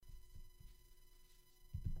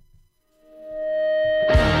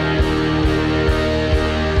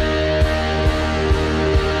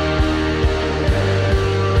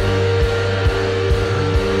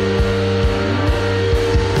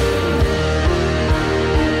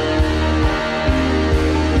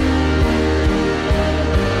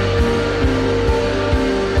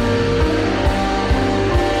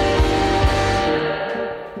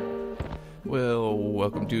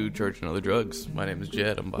church and other drugs. My name is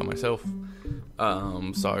Jed. I'm by myself.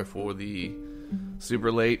 Sorry for the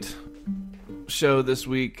super late show this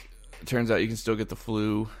week. It turns out you can still get the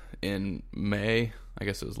flu in May. I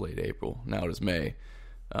guess it was late April. Now it is May.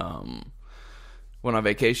 Went on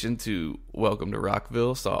vacation to Welcome to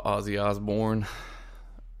Rockville. Saw Ozzy Osbourne.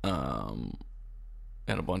 And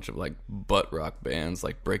a bunch of like butt rock bands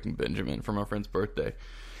like Breaking Benjamin for my friend's birthday.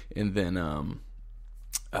 And then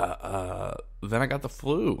I got the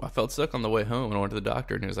flu. I felt sick on the way home and I went to the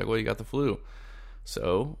doctor and he was like, well, you got the flu.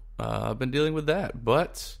 So I've been dealing with that,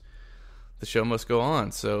 but the show must go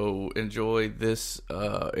on. So enjoy this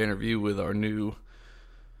interview with our new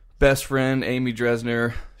best friend, Amy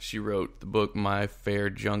Dresner. She wrote the book My Fair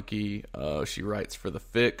Junkie. She writes for The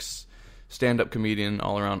Fix. Stand-up comedian,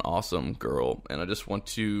 all-around awesome girl. And I just want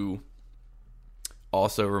to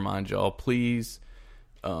also remind y'all, please,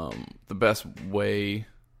 the best way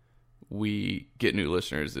we get new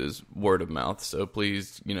listeners is word of mouth. So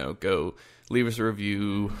please, go leave us a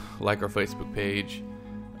review, like our Facebook page,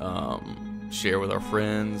 share with our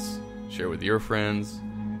friends, share with your friends,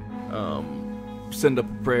 send up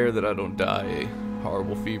a prayer that I don't die a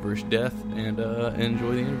horrible feverish death, and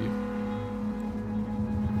enjoy the interview.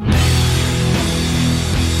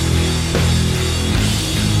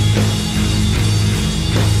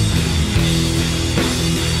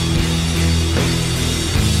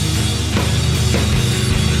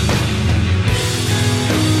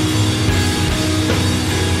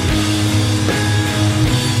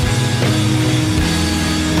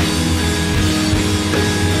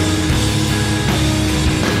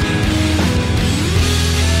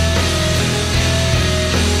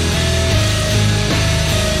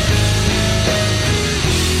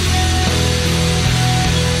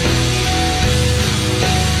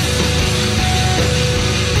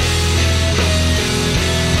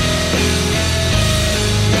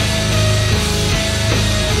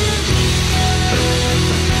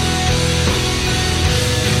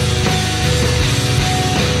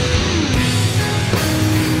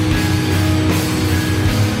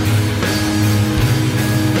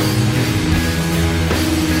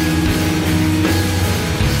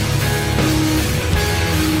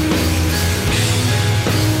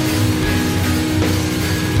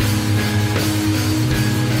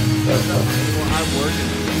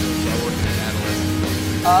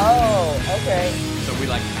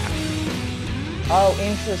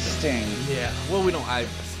 Yeah, well, we don't have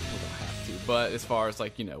to, but as far as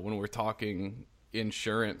when we're talking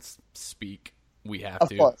insurance speak, we have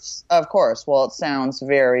to. Of course. Well, it sounds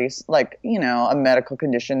very like, a medical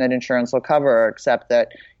condition that insurance will cover, except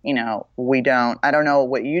that, we don't. I don't know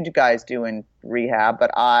what you guys do in rehab,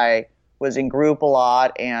 but I was in group a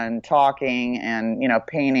lot and talking and,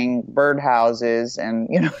 painting birdhouses and,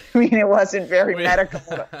 it wasn't very medical.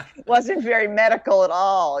 It wasn't very medical at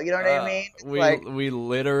all. You know what I mean? We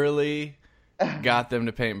literally got them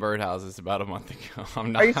to paint birdhouses about a month ago.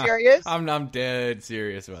 Are you serious? I'm dead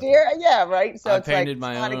serious about that. Yeah, right. So I painted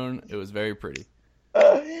my own. It was very pretty.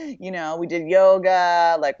 We did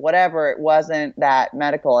yoga, whatever. It wasn't that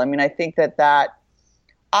medical. I mean, I think that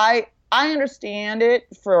I understand it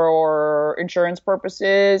for insurance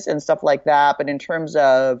purposes and stuff like that, but in terms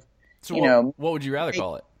of, what would you rather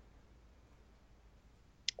call it?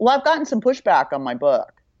 Well, I've gotten some pushback on my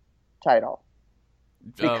book title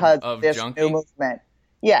because of this junkie? New movement.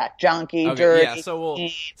 Yeah, junkie, okay, dirty. Yeah,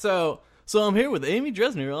 so I'm here with Amy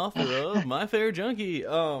Dresner, author of My Fair Junkie.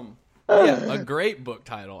 A great book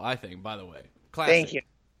title, I think. By the way, classic.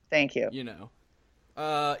 Thank you.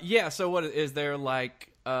 So what is there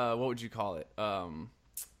what would you call it?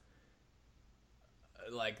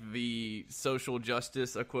 Like the social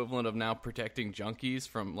justice equivalent of now protecting junkies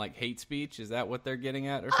from hate speech? Is that what they're getting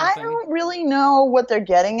at or something? I don't really know what they're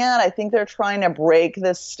getting at. I think they're trying to break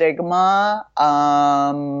the stigma.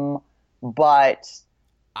 But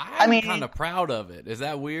I'm kind of proud of it. Is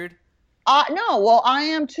that weird? No, well, I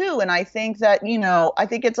am too. And I think that, I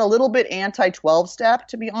think it's a little bit anti-12 step,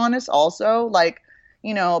 to be honest, also.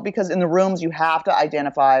 Because in the rooms you have to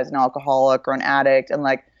identify as an alcoholic or an addict. And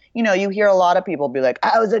you hear a lot of people be like,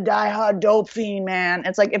 I was a diehard dope fiend, man.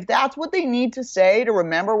 It's if that's what they need to say to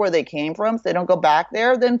remember where they came from so they don't go back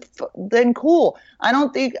there, then cool. I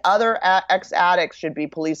don't think other ex-addicts should be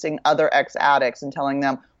policing other ex-addicts and telling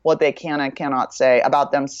them what they can and cannot say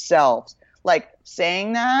about themselves.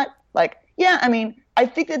 Saying that, I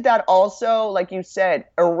think that also, like you said,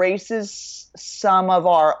 erases some of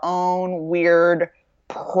our own weird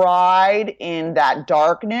pride in that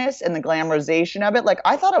darkness and the glamorization of it.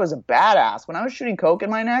 I thought I was a badass when I was shooting coke in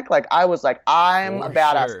my neck. I was I'm a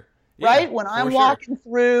badass. Sure. right? When I'm walking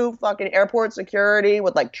through fucking airport security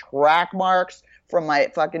with like track marks from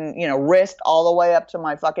my fucking, wrist all the way up to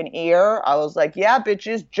my fucking ear, I was like, yeah,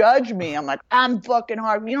 bitches, judge me. I'm like, I'm fucking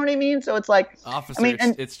hard. You know what I mean? So it's like, officer,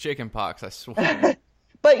 it's chicken pox, I swear.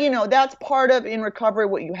 But that's part of in recovery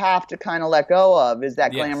what you have to kind of let go of is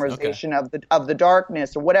that glamorization of the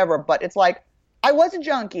darkness or whatever. But it's like, I was a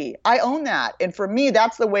junkie. I own that. And for me,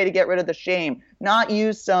 that's the way to get rid of the shame, not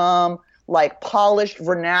use some like polished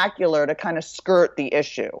vernacular to kind of skirt the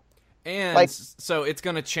issue. And like, so it's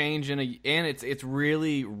going to change and it's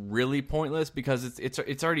really, really pointless because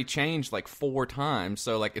it's already changed like 4 times.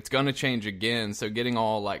 So like it's going to change again. So getting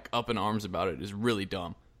all like up in arms about it is really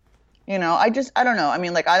dumb. I don't know. I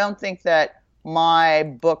mean, like, I don't think that my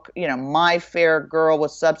book, My Fair Girl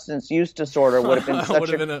with Substance Use Disorder would have been such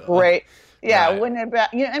a great, wouldn't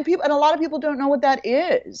it be, and a lot of people don't know what that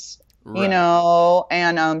is,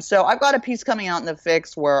 and so I've got a piece coming out in the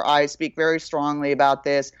Fix where I speak very strongly about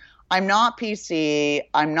this. I'm not PC.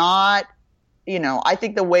 I'm not, I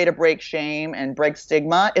think the way to break shame and break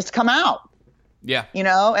stigma is to come out. Yeah.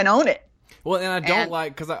 And own it. Well, and I don't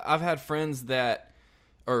because I've had friends that,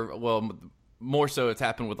 or well, more so it's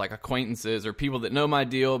happened with like acquaintances or people that know my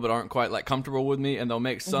deal but aren't quite like comfortable with me, and they'll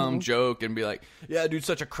make some joke and be like, yeah, dude,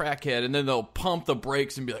 such a crackhead, and then they'll pump the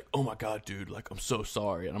brakes and be like, oh my god, dude, like I'm so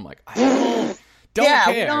sorry, and I'm like, I don't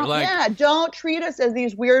care. Don't treat us as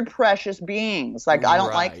these weird precious beings. Like I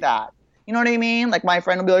don't like that. You know what I mean? Like my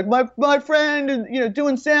friend will be like, my friend is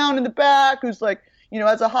doing sound in the back who's like,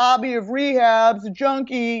 has a hobby of rehabs, a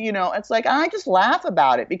junkie, it's like, I just laugh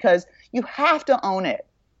about it because you have to own it.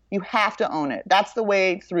 You have to own it. That's the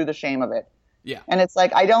way through the shame of it. Yeah. And it's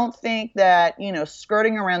like, I don't think that,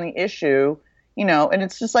 skirting around the issue, and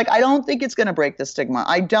it's just like, I don't think it's going to break the stigma.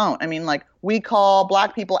 I don't. I mean, like, we call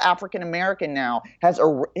black people African American now. Has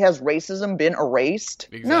racism been erased?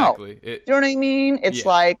 Exactly. No. You know what I mean?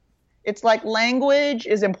 It's like language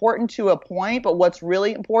is important to a point, but what's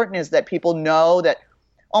really important is that people know that,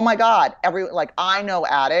 oh my God, I know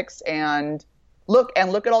addicts and look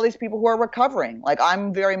at all these people who are recovering. Like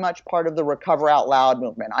I'm very much part of the Recover Out Loud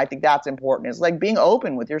movement. I think that's important. It's like being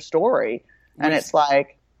open with your story. And it's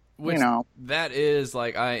like, that is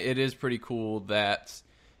like, it is pretty cool that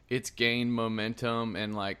it's gained momentum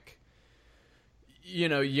and like,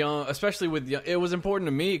 young, especially with young, it was important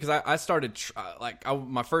to me because I started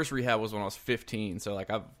my first rehab was when I was 15. So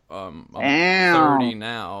like I'm 30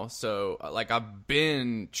 now. So like I've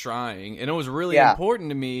been trying, and it was really important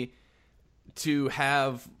to me to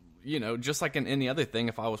have, just like in any other thing,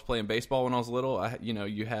 if I was playing baseball when I was little,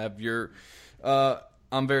 you have your,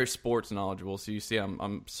 I'm very sports knowledgeable, so you see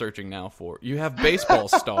I'm searching now for, you have baseball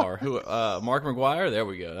star, who, Mark McGwire, there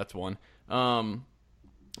we go, that's one.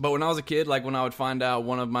 But when I was a kid, like when I would find out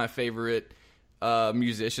one of my favorite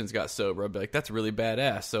musicians got sober, I'd be like, that's really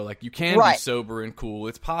badass. So like you can be sober and cool.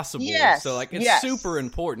 It's possible. Yes, so like it's super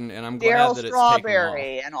important, and I'm glad that it's Strawberry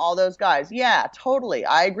taken off. And all those guys. Yeah, totally.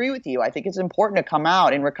 I agree with you. I think it's important to come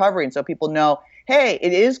out in recovery, and so people know, hey,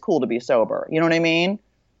 it is cool to be sober. You know what I mean? Right.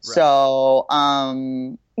 So,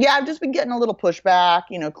 I've just been getting a little pushback,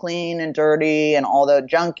 clean and dirty and all the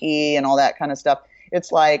junkie and all that kind of stuff.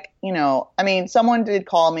 It's like, someone did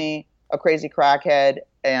call me a crazy crackhead,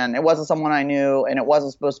 and it wasn't someone I knew, and it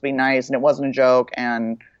wasn't supposed to be nice, and it wasn't a joke,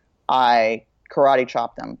 and I karate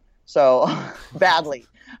chopped them. So badly.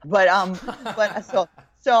 But I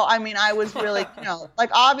mean, I was really, like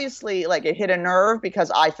obviously like it hit a nerve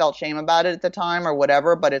because I felt shame about it at the time or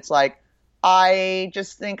whatever. But it's like, I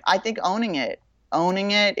think owning it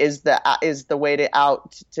is the way to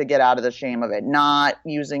get out of the shame of it, not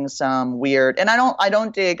using some weird, and I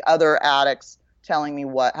don't dig other addicts telling me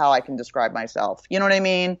how I can describe myself. You know what I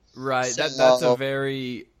mean? Right. So, that's a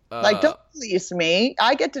very don't police me.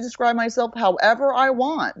 I get to describe myself however I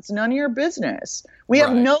want. It's none of your business.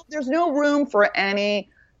 There's no room for any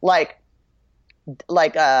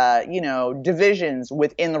divisions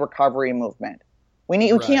within the recovery movement.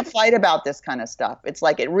 We can't fight about this kind of stuff. It's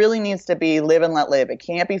like, it really needs to be live and let live. It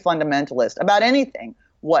can't be fundamentalist about anything.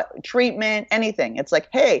 What treatment, anything. It's like,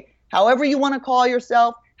 hey, however you want to call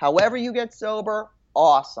yourself, however you get sober,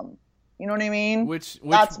 awesome. You know what I mean?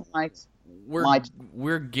 That's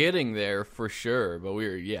we're getting there for sure, but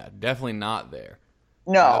we're definitely not there.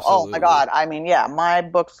 No, Absolutely. Oh my God. I mean, my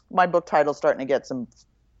book title's starting to get some,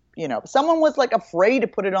 someone was like afraid to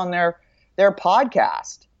put it on their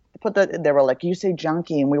podcast. They were like, you say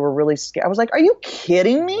junkie, and we were really scared. I was like, are you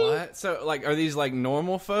kidding me? What? So like, are these like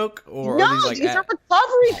normal folk, or no? Are these, like, these are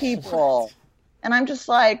recovery people. And I'm just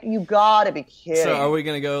like, you gotta be kidding. So are we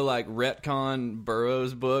gonna go like retcon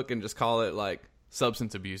Burroughs' book and just call it like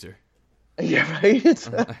substance abuser? Yeah, right.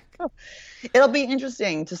 It'll be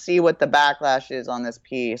interesting to see what the backlash is on this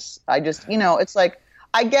piece. I just, it's like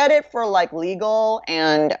I get it for like legal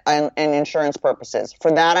and insurance purposes.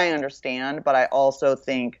 For that, I understand, but I also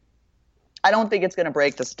think I don't think it's going to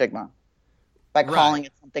break the stigma by calling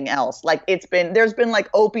it something else. Like there's been like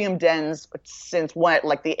opium dens since what,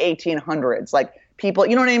 like the 1800s. Like people,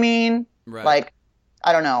 you know what I mean? Right. Like,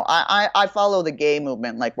 I don't know. I follow the gay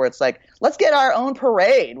movement, like where it's like, let's get our own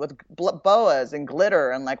parade with boas and glitter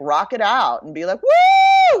and like rock it out and be like,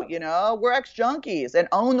 woo, we're ex-junkies, and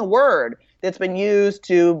own the word that's been used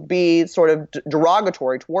to be sort of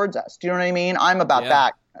derogatory towards us. Do you know what I mean? I'm about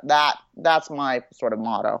that. That's my sort of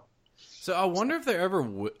motto. So I wonder if there ever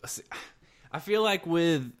I feel like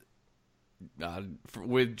with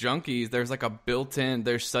junkies,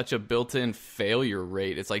 there's such a built-in failure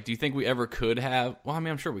rate. It's like, do you think we ever could have? Well, I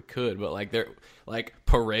mean, I'm sure we could, but like there, like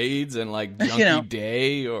parades and like junkie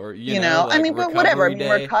day, or like, I mean, but whatever. I mean,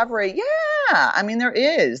 day. recovery. Yeah, I mean, there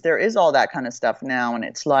is all that kind of stuff now, and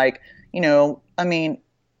it's like, I mean,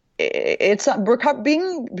 it's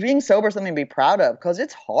being sober is something to be proud of because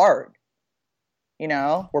it's hard.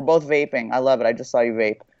 We're both vaping. I love it. I just saw you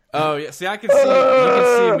vape. Oh yeah, see, you can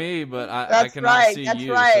see me, but I cannot see that's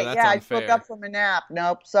you. Right. So that's I unfair. woke up from a nap.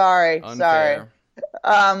 Nope, sorry. Unfair.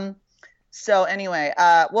 So anyway,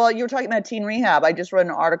 well, you were talking about teen rehab. I just read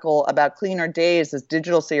an article about Cleaner Days, this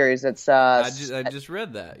digital series. It's I just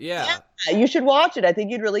read that. Yeah, you should watch it. I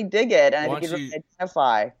think you'd really dig it, and I think you'd really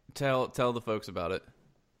identify. Tell the folks about it.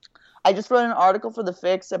 I just wrote an article for The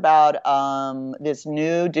Fix about this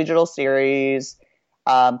new digital series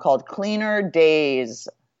called Cleaner Days,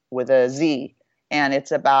 with a Z, and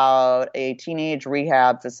it's about a teenage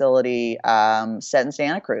rehab facility set in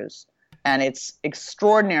Santa Cruz, and it's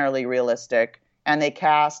extraordinarily realistic, and they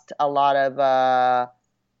cast a lot of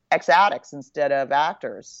ex-addicts instead of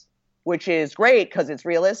actors, which is great because it's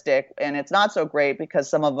realistic, and it's not so great because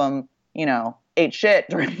some of them, ate shit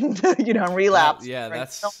during, relapse. Yeah,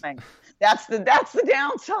 that's filming. That's the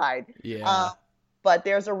downside. Yeah. But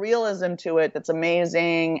there's a realism to it that's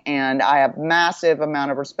amazing, and I have massive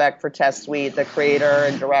amount of respect for Tess Sweet, the creator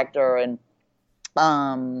and director, and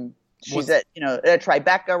she's at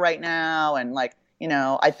Tribeca right now, and like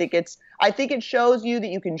I think it shows you that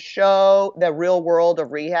you can show the real world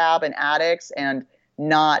of rehab and addicts and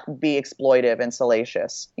not be exploitive and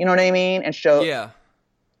salacious. You know what I mean? And show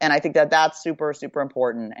And I think that's super, super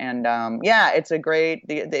important. And it's a great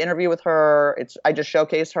the interview with her. I just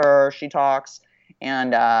showcased her. She talks.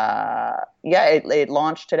 And it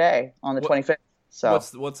launched today on the 25th. So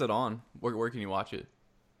what's it on? Where can you watch it?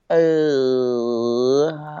 I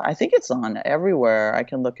think it's on everywhere. I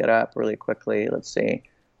can look it up really quickly. Let's see.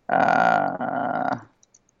 Can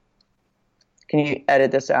you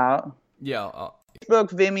edit this out? Yeah.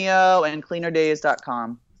 Facebook, Vimeo, and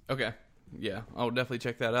cleanerdays.com. Okay. Yeah, I'll definitely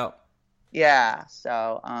check that out. Yeah.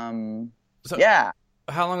 So yeah.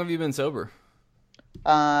 How long have you been sober?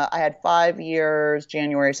 I had 5 years,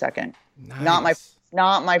 January 2nd. Nice.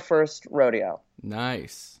 Not my first rodeo.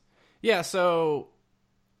 Nice. Yeah, so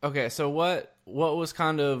okay, so what was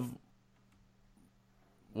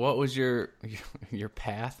your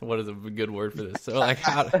path? What is a good word for this? So like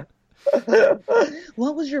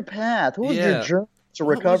what was your path? What was your journey to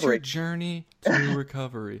recovery? What was your journey to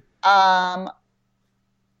recovery?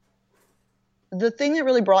 The thing that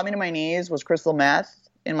really brought me to my knees was crystal meth.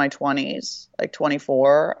 In my 20s, like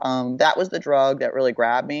 24, that was the drug that really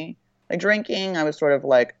grabbed me. Like drinking, I was sort of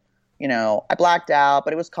like, I blacked out,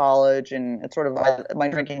 but it was college, and it's sort of my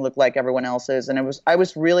drinking looked like everyone else's, and I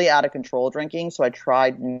was really out of control drinking, so I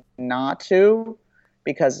tried not to,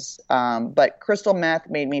 because but crystal meth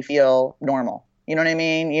made me feel normal. You know what I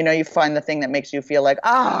mean? You find the thing that makes you feel like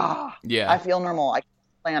I feel normal. I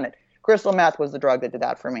can't plan it. Crystal meth was the drug that did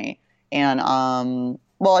that for me, and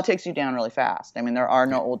well, it takes you down really fast. I mean, there are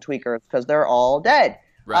no old tweakers because they're all dead.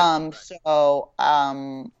 Right.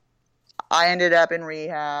 I ended up in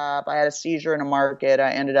rehab. I had a seizure in a market.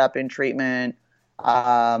 I ended up in treatment.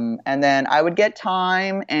 And then I would get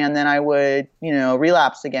time, and then I would,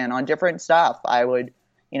 relapse again on different stuff. I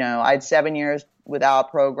had 7 years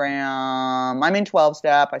without program. I'm in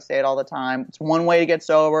 12-step. I say it all the time. It's one way to get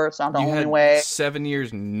sober. It's not the only way. 7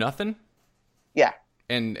 years, nothing? Yeah.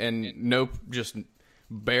 And no, just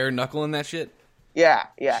bare knuckling that shit? Yeah.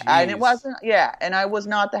 Jeez. And it wasn't, and I was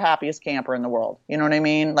not the happiest camper in the world. You know what I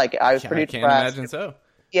mean? Like, I was pretty depressed. I can't imagine so.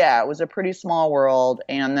 Yeah, it was a pretty small world,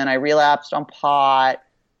 and then I relapsed on pot,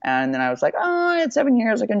 And then I was like, oh, I had 7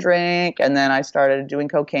 years I can drink. And then I started doing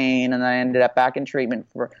cocaine, and then I ended up back in treatment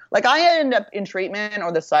I ended up in treatment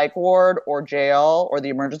or the psych ward or jail or the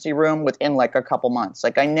emergency room within like a couple months.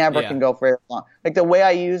 Like I never can go for very long. Like the way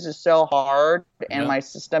I use is so hard and my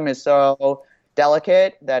system is so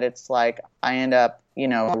delicate that it's like I end up,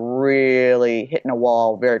 really hitting a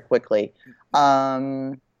wall very quickly.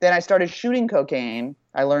 Then I started shooting cocaine.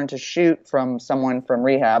 I learned to shoot from someone from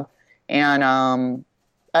rehab. And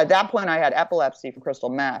at that point, I had epilepsy from crystal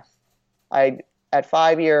meth. At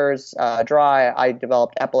 5 years dry, I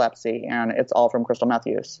developed epilepsy, and it's all from crystal meth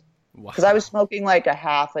use. Because I was smoking like a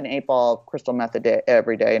half an 8-ball of crystal meth a day,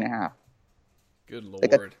 every day and a half. Good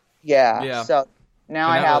Lord. Yeah. So now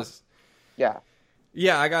I have.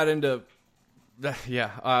 Yeah, I got into.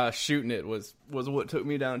 Shooting it was what took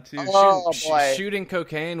me down too. Boy. Shooting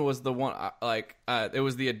cocaine was the one. It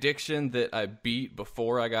was the addiction that I beat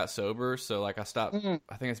before I got sober. So like I stopped.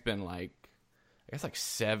 I think it's been like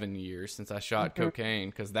 7 years since I shot cocaine,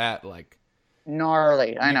 because that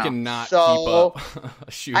gnarly. I know. You cannot keep up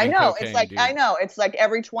shooting. I know. Cocaine, it's like dude. I know. It's like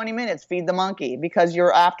every 20 minutes, feed the monkey, because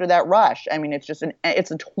you're after that rush. I mean, it's a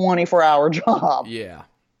 24-hour job. Yeah.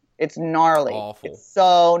 It's gnarly. Awful. It's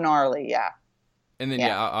so gnarly. Yeah. And then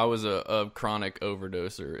I was a chronic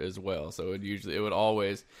overdoser as well. So it would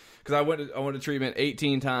always, because I went to treatment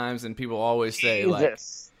 18 times, and people always say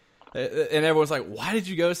and everyone's like, why did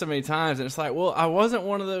you go so many times? And it's like, well, I wasn't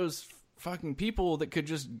one of those fucking people that could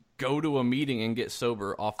just go to a meeting and get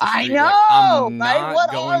sober off the street. I know, I'm right? not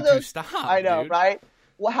What going are those? to stop. I know, dude. right?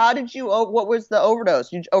 Well, how did you? What was the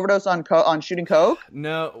overdose? You overdose on shooting coke?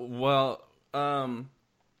 No, well,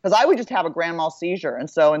 because I would just have a grand mal seizure, and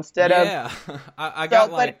so instead of I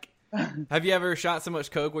got have you ever shot so much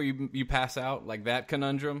coke where you pass out, like that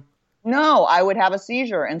conundrum? No, I would have a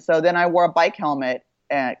seizure, and so then I wore a bike helmet,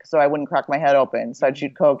 and so I wouldn't crack my head open. So I'd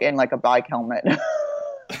shoot coke in like a bike helmet.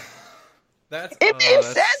 It made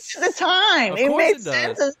sense at the time. It made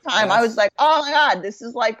sense at the time. I was like, oh my God, this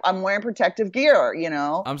is like I'm wearing protective gear,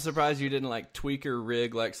 I'm surprised you didn't like tweak or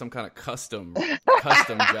rig like some kind of custom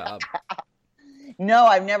job. No,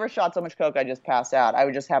 I've never shot so much coke I just passed out. I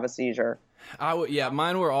would just have a seizure.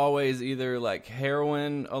 Mine were always either like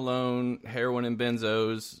heroin alone, heroin and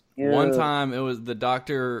benzos. Ew. One time it was the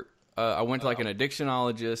doctor. I went to like an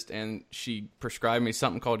addictionologist, and she prescribed me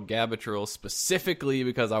something called Gabatril specifically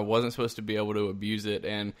because I wasn't supposed to be able to abuse it,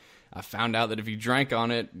 and I found out that if you drank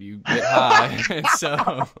on it, you get high. And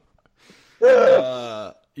so,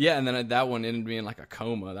 and then that one ended being like a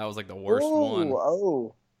coma. That was like the worst one.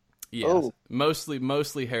 Oh. Yes,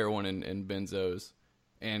 mostly heroin and benzos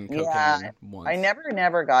and cocaine. Once. I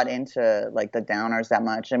never got into like the downers that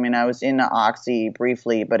much. I mean, I was into Oxy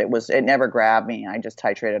briefly, but it never grabbed me. I just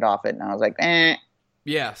titrated off it, and I was like, eh.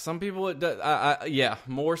 Yeah, some people it does.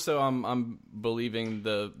 More so. I'm believing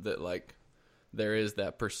that like there is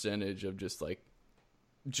that percentage of just like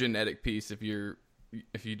genetic piece. If you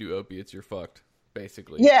do opiates, you're fucked.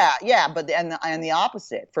 Basically. Yeah, but and the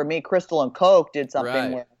opposite for me, crystal and coke did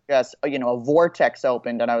something where just a vortex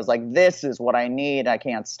opened, and I was like, this is what I need. I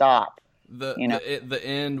can't stop. The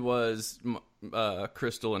end was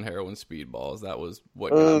crystal and heroin speedballs. That was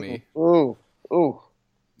what got me. Ooh.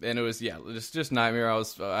 And it was just nightmare.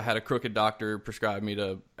 I had a crooked doctor prescribe me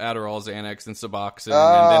to Adderall, Xanax, and Suboxone,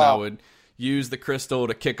 and then I would use the crystal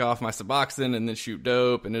to kick off my Suboxone and then shoot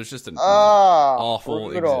dope, and it was just an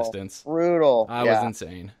awful existence. Brutal. I was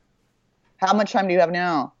insane. How much time do you have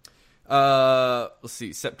now? Let's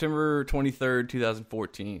see, September 23rd,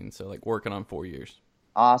 2014. So like working on 4 years.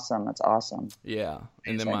 Awesome. That's awesome. Yeah.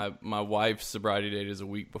 And then my wife's sobriety date is a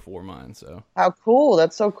week before mine. So how cool.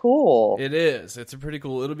 That's so cool. It is. It's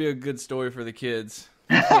it'll be a good story for the kids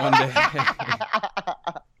one day.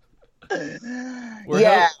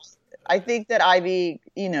 I think that IV,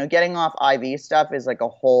 getting off IV stuff is like a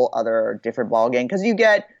whole other different ballgame, because you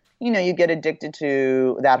get addicted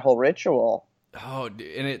to that whole ritual. Oh, and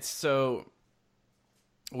it's so.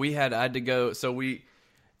 I had to go. So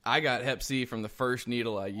I got Hep C from the first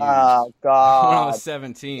needle I used. Oh God! When I was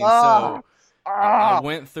 17. So I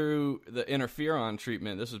went through the interferon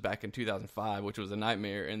treatment. This was back in 2005, which was a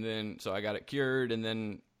nightmare. And then so I got it cured, and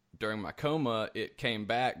then during my coma, it came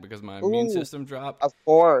back because my immune system dropped. Of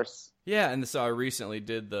course. Yeah, and so I recently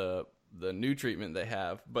did the new treatment they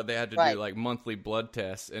have, but they had to do like monthly blood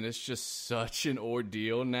tests, and it's just such an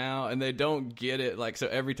ordeal now, and they don't get it. Like, so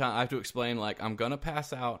every time I have to explain, like, I'm gonna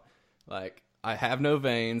pass out, like, I have no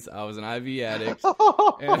veins. I was an IV addict.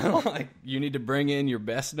 And I'm like, you need to bring in your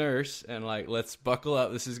best nurse and like, let's buckle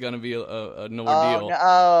up. This is going to be an ordeal.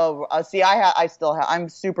 Oh, no. See, I still have, I'm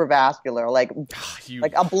super vascular. Like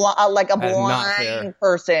a blind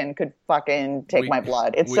person could fucking take my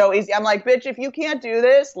blood. It's so easy. I'm like, bitch, if you can't do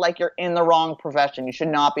this, like you're in the wrong profession. You should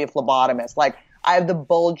not be a phlebotomist. Like I have the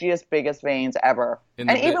bulgiest, biggest veins ever.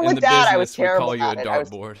 And even with that, I was terrible at it.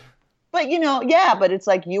 Dartboard. But, but it's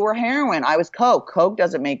like you were heroin. I was coke. Coke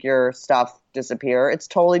doesn't make your stuff disappear. It's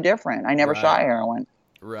totally different. I never shot heroin.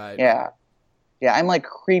 Right. Yeah. Yeah, I'm like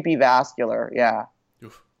creepy vascular. Yeah.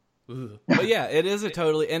 But yeah, it is a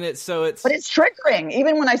totally, and it's. But it's triggering.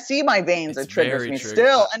 Even when I see my veins, it triggers me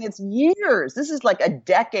still. And it's years. This is like a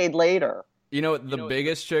decade later. You know what the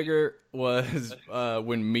biggest trigger was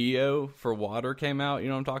when Mio for water came out. You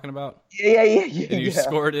know what I'm talking about? Yeah. And you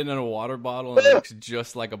squirt it in a water bottle and it looks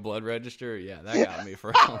just like a blood register. Yeah, that got me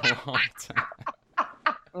for a long time.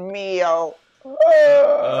 Mio.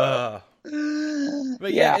 But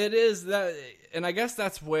yeah, it is that, and I guess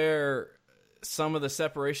that's where some of the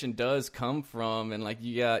separation does come from. And like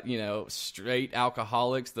you got, straight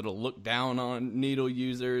alcoholics that'll look down on needle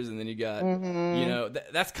users, and then you got,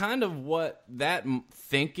 that's kind of what that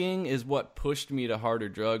thinking is what pushed me to harder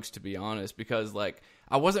drugs, to be honest, because like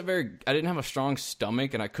I didn't have a strong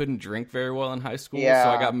stomach and I couldn't drink very well in high school, so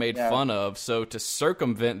I got made fun of. So to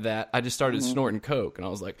circumvent that, I just started snorting coke, and I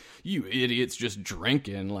was like, you idiots just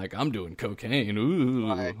drinking, like I'm doing cocaine.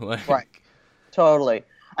 Ooh. Right. Totally.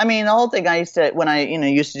 I mean, the whole thing when I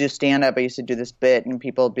used to do stand-up, I used to do this bit, and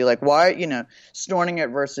people would be like, why, snorting it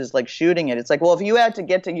versus, like, shooting it? It's like, well, if you had to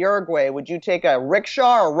get to Uruguay, would you take a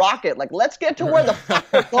rickshaw or a rocket? Like, let's get to where the fuck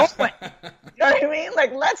we're going. You know what I mean?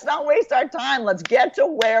 Like, let's not waste our time. Let's get to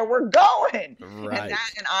where we're going. Right.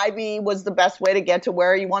 And IV was the best way to get to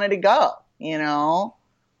where you wanted to go,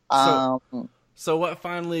 So what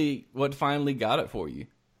finally got it for you?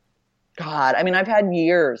 God, I mean, I've had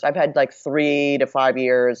years. I've had like 3 to 5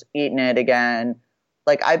 years eating it again.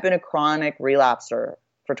 Like I've been a chronic relapser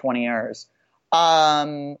for 20 years.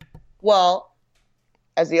 Well,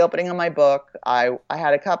 as the opening of my book, I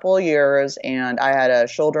had a couple of years and I had a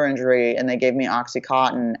shoulder injury and they gave me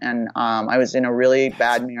Oxycontin, and I was in a really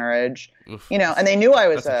bad marriage, and they knew I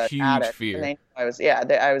was an addict. Fear. And they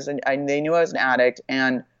knew I was an addict,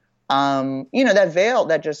 and that veil,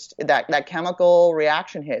 that chemical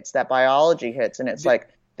reaction hits, that biology hits, and it's like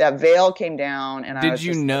that veil came down. And did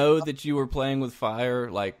you know that you were playing with fire?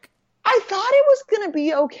 Like, I thought it was going to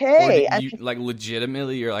be okay. Or did you, like,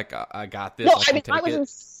 legitimately, you're like, I got this. No, I was in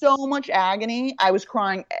so much agony. I was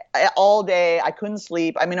crying all day. I couldn't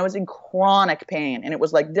sleep. I mean, I was in chronic pain, and it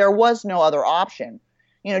was like there was no other option.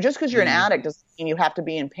 Just because you're an addict doesn't mean you have to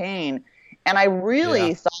be in pain. And I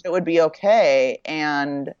really thought it would be okay,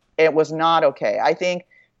 and it was not okay. I think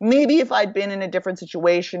maybe if I'd been in a different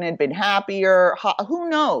situation and been happier, who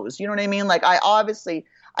knows? You know what I mean? Like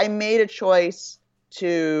I made a choice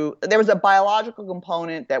there was a biological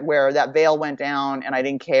component where that veil went down and I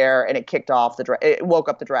didn't care, and it kicked off it woke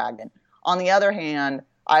up the dragon. On the other hand,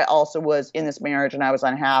 I also was in this marriage and I was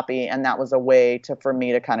unhappy, and that was a way for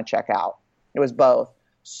me to kind of check out. It was both.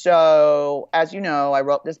 So, as you know, I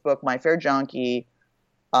wrote this book, My Fair Junkie,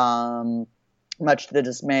 much to the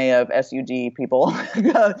dismay of SUD people,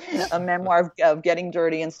 a memoir of getting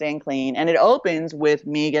dirty and staying clean. And it opens with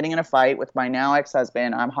me getting in a fight with my now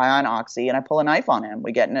ex-husband. I'm high on Oxy, and I pull a knife on him.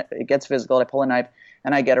 It gets physical. I pull a knife,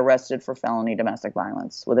 and I get arrested for felony domestic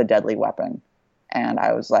violence with a deadly weapon. And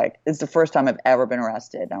I was like, it's the first time I've ever been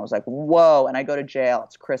arrested. And I was like, whoa. And I go to jail.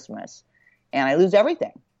 It's Christmas. And I lose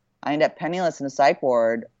everything. I end up penniless in a psych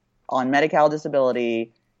ward on Medi-Cal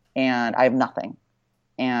disability, and I have nothing.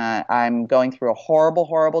 And I'm going through a horrible,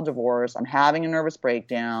 horrible divorce. I'm having a nervous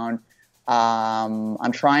breakdown.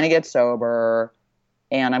 I'm trying to get sober,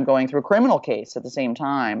 and I'm going through a criminal case at the same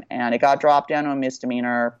time. And it got dropped down to a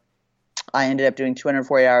misdemeanor. I ended up doing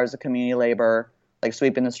 240 hours of community labor, like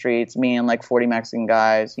sweeping the streets, me and like 40 Mexican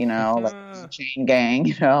guys, like a chain gang,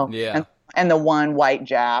 Yeah. And the one white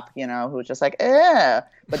Jap, who was just like, eh.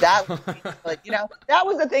 But that, that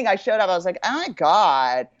was the thing. I showed up. I was like, oh my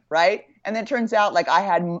God, right? And then it turns out like I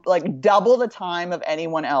had like double the time of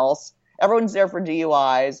anyone else. Everyone's there for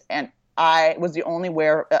DUIs, and I was the only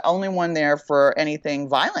one there for anything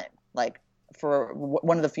violent, like for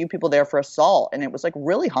one of the few people there for assault. And it was like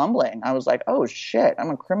really humbling. I was like, oh shit,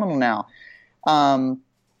 I'm a criminal now.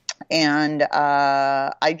 And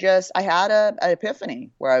I had an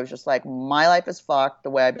epiphany where I was just like, my life is fucked.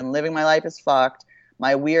 The way I've been living my life is fucked.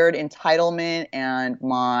 My weird entitlement and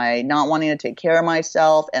my not wanting to take care of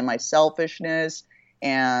myself and my selfishness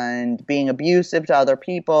and being abusive to other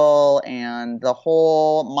people, and the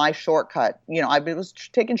whole my shortcut. I was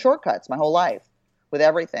taking shortcuts my whole life with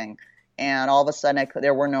everything, and all of a sudden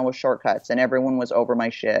there were no shortcuts, and everyone was over my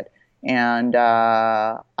shit, and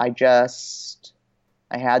I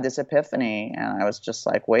had this epiphany, and I was just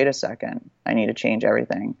like, wait a second, I need to change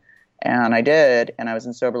everything. And I did, and I was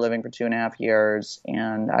in sober living for 2.5 years,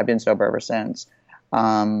 and I've been sober ever since.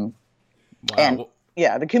 Wow. And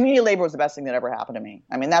yeah, the community labor was the best thing that ever happened to me.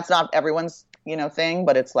 I mean, that's not everyone's, thing,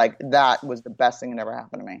 but it's like that was the best thing that ever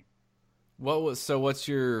happened to me. What's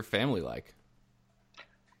your family like?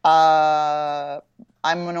 I'm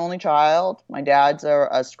an only child. My dad's a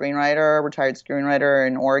retired screenwriter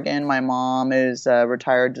in Oregon. My mom is a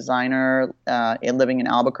retired designer living in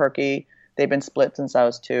Albuquerque. They've been split since I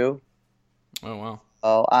was 2. Oh, wow.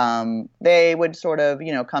 So they would sort of,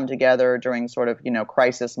 come together during sort of,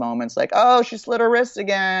 crisis moments like, oh, she slit her wrist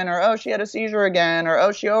again, or oh, she had a seizure again, or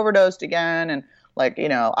oh, she overdosed again. And like,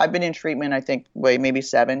 I've been in treatment, I think, maybe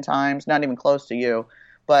 7 times, not even close to you.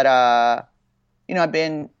 But, I've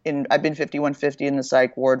been 5150 in the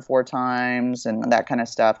psych ward 4 times and that kind of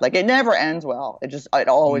stuff. Like it never ends well. It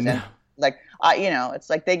always ends. Like it's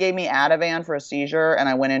like they gave me Ativan for a seizure and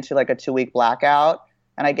I went into like a 2-week blackout.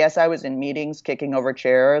 And I guess I was in meetings kicking over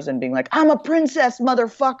chairs and being like, I'm a princess,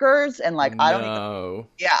 motherfuckers. And like, I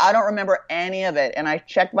don't remember any of it. And I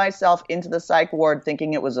checked myself into the psych ward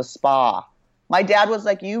thinking it was a spa. My dad was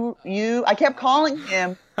like, I kept calling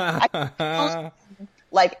him.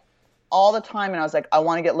 Like all the time. And I was like, I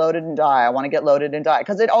want to get loaded and die. I want to get loaded and die.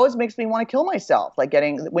 Cause it always makes me want to kill myself. Like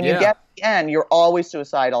when you get to the end, you're always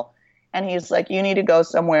suicidal. And he's like, you need to go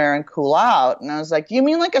somewhere and cool out. And I was like, do you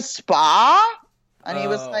mean like a spa? And he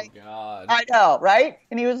was like, God. I know, right?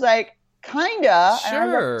 And he was like, kinda.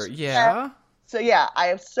 Sure, yeah. So yeah,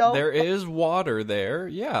 there is water there,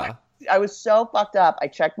 yeah. I was so fucked up. I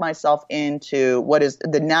checked myself into what is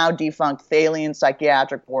the now defunct Thalian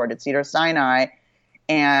Psychiatric Ward at Cedars-Sinai.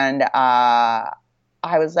 And I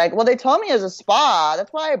was like, well, they told me it was a spa.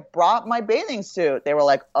 That's why I brought my bathing suit. They were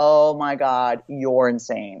like, oh my God, you're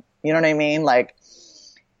insane. You know what I mean? Like,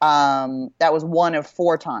 that was one of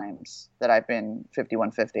 4 times that I've been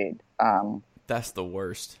 5150'd. That's the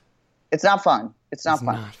worst. It's not fun. It's not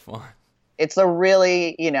fun. It's a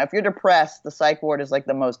really, if you're depressed, the psych ward is like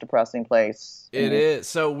the most depressing place. It is.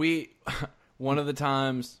 So one of the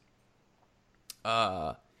times,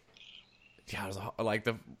 it was like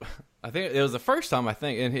I think it was the first time, I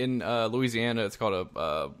think, in Louisiana, it's called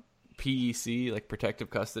a PEC, like Protective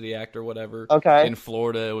Custody Act or whatever. Okay. In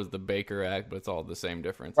Florida, it was the Baker Act, but it's all the same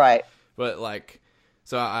difference. Right. But like,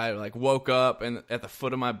 so I like woke up and at the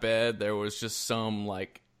foot of my bed, there was just some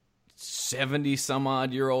like 70 some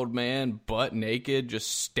odd year old man, butt naked,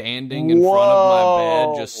 just standing in front of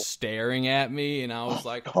my bed, just staring at me. And I was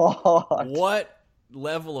like, what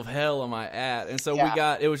level of hell am I at? And so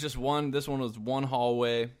it was just this one was one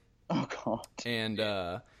hallway. Oh God.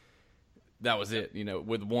 And, that was it,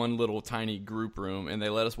 with one little tiny group room, and they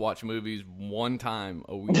let us watch movies 1 time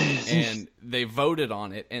a week, and they voted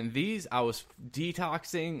on it. And I was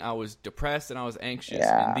detoxing, I was depressed, and I was anxious.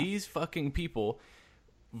 And these fucking people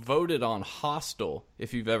voted on Hostel,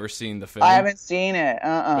 if you've ever seen the film. I haven't seen it.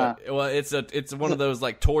 But, well, it's one of those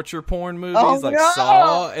like torture porn movies,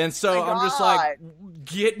 Saw. And so I'm just like,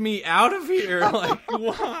 get me out of here! Like,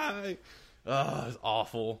 why? Oh, it's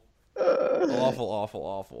awful.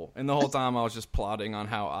 Awful. And the whole time I was just plotting on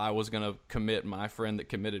how I was going to commit my friend that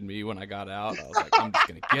committed me when I got out. I was like, I'm just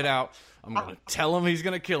going to get out. I'm going to tell him he's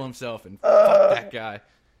going to kill himself and fuck that guy.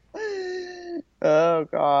 Oh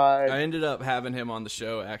God. I ended up having him on the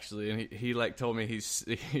show actually, and he like told me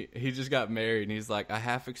he just got married, and he's like, I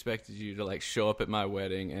half expected you to like show up at my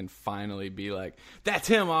wedding and finally be like, that's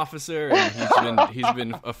him, officer. And he's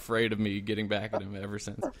been afraid of me getting back at him ever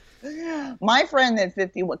since. My friend that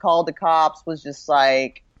called the cops was just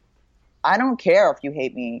like, I don't care if you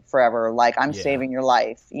hate me forever. Like, I'm saving your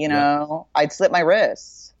life. I'd slit my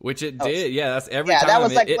wrists. Which it did. Yeah, that's every time. That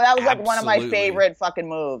was like one of my favorite fucking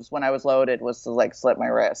moves when I was loaded, was to like slit my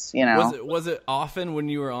wrists. Was it often when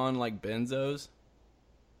you were on like benzos?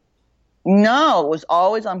 No, it was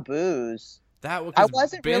always on booze. I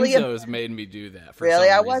wasn't benzos made me do that. For really,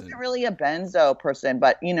 some I reason. wasn't really a benzo person,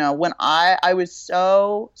 but when I was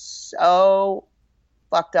so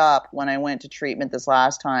fucked up when I went to treatment this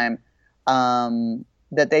last time,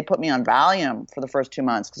 that they put me on Valium for the first 2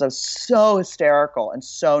 months because I was so hysterical and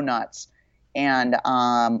so nuts. And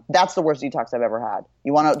that's the worst detox I've ever had.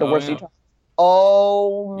 You want the worst detox?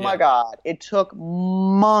 Oh, my God. It took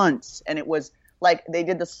months. And it was like they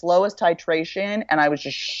did the slowest titration, and I was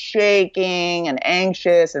just shaking and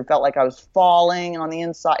anxious and felt like I was falling on the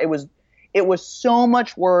inside. It was so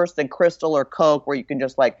much worse than Crystal or Coke, where you can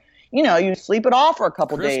just like, you sleep it off for a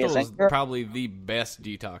couple days. Crystal is probably the best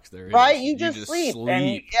detox there is. Right? You just sleep.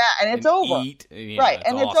 And it's over. Eat, and, right.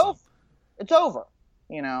 And awesome. It's over.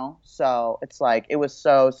 So it's like, it was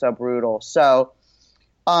so brutal. So,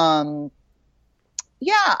 I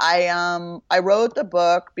wrote the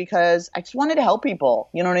book because I just wanted to help people.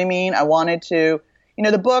 You know what I mean? I wanted to,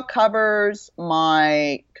 the book covers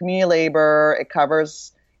my community labor. It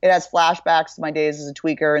has flashbacks to my days as a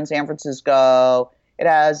tweaker in San Francisco. It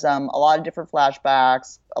has a lot of different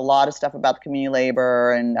flashbacks, a lot of stuff about the community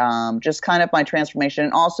labor, and just kind of my transformation,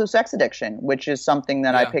 and also sex addiction, which is something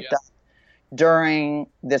that I picked up during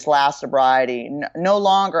this last sobriety. No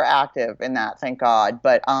longer active in that, thank God.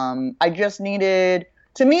 But I just needed.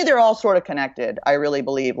 To me, they're all sort of connected. I really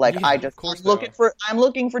believe. Like I'm looking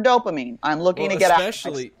for dopamine. I'm looking to get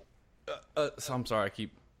especially. So I'm sorry, I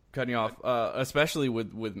keep cutting you off. Especially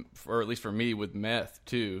with, or at least for me, with meth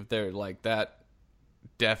too. They're like that.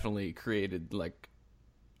 Definitely created like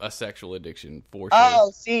a sexual addiction for sure.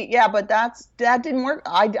 Oh, see, yeah, but that didn't work.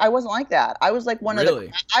 I wasn't like that. I was like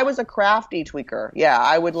I was a crafty tweaker. Yeah,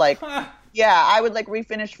 I would like,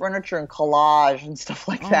 refinish furniture and collage and stuff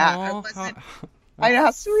like that. I know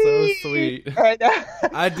how sweet. So sweet.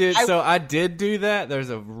 I did do that.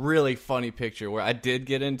 There's a really funny picture where I did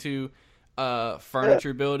get into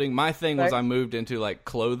furniture building. My thing was I moved into like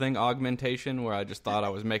clothing augmentation, where I just thought I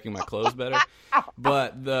was making my clothes better.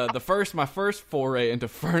 But my first foray into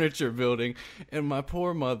furniture building, and my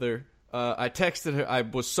poor mother, I texted her. I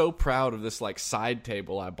was so proud of this like side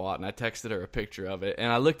table I bought, and I texted her a picture of it,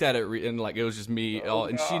 and I looked at it and like it was just me.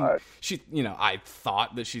 And she I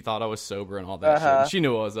thought that she thought I was sober and all that shit. And she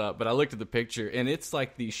knew I was up, but I looked at the picture, and it's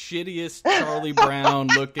like the shittiest Charlie Brown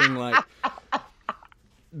looking, like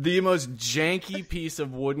the most janky piece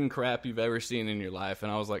of wooden crap you've ever seen in your life. And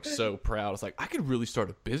I was like so proud. I was like, I could really start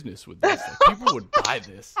a business with this. Like, people would buy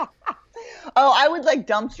this. Oh, I would like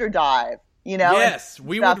dumpster dive. Yes,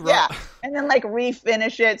 we would. And then like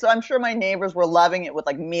refinish it. So I'm sure my neighbors were loving it with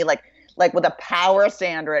like me, like with a power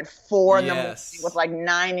sander at 4 in the morning with like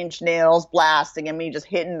 9-inch nails blasting and me just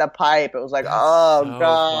hitting the pipe. It was like, God.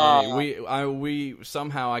 Funny. We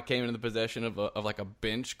somehow I came into the possession of like a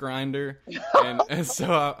bench grinder, and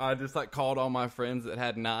so I just like called all my friends that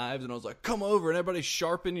had knives, and I was like, come over and everybody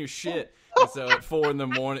sharpen your shit. And so at 4 in the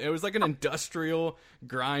morning, it was like an industrial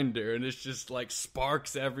grinder, and it's just like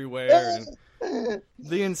sparks everywhere. And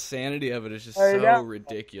the insanity of it is just so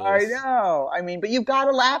ridiculous. I know. I mean, but you've got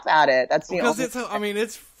to laugh at it. That's the only.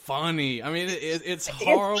 It's funny. I mean, it's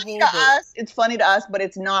horrible. It's funny to us, but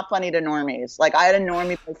it's not funny to normies. Like I had a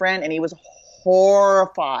normie boyfriend, and he was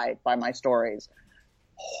horrified by my stories.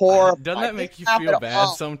 Horrified. Doesn't that make you feel bad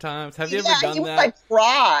sometimes? Have you ever done that? He would like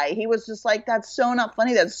cry. He was just like, that's so not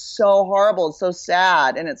funny. That's so horrible. It's so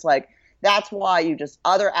sad. And it's like, that's why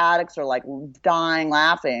other addicts are like dying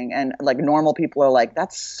laughing, and like normal people are like,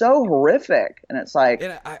 that's so horrific. And it's like,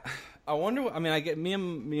 I wonder. I mean, I get me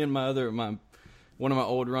and one of my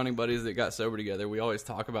old running buddies that got sober together. We always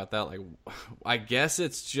talk about that. Like, I guess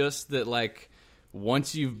it's just that like,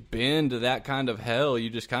 once you've been to that kind of hell,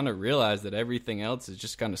 you just kind of realize that everything else is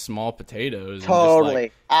just kind of small potatoes.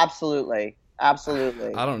 Totally. Absolutely. I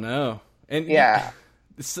don't know. And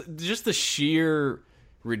just the sheer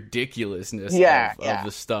ridiculousness of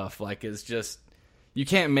the stuff. Like, it's just, you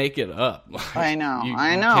can't make it up. I know. You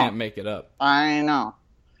can't make it up. I know.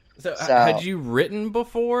 So had you written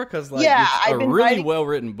before? Because like, it's a really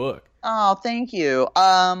well-written book. Oh, thank you.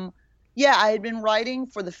 Yeah, I had been writing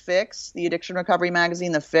for The Fix, the addiction recovery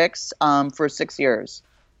magazine, The Fix, for 6 years.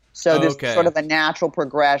 So this is sort of a natural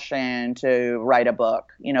progression to write a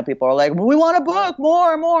book. People are like, well, we want a book,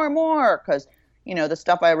 more. Because, the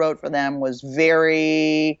stuff I wrote for them was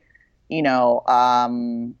very,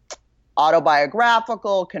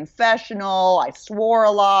 autobiographical, confessional. I swore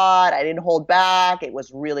a lot. I didn't hold back. It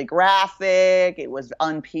was really graphic. It was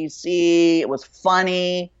un-PC. It was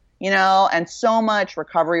funny. And so much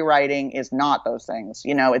recovery writing is not those things.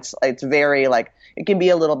 It's very like, it can be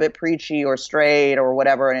a little bit preachy or straight or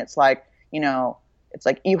whatever. And it's like, it's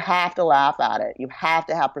like you have to laugh at it. You have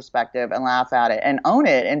to have perspective and laugh at it and own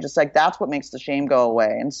it. And just like, that's what makes the shame go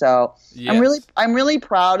away. And so I'm really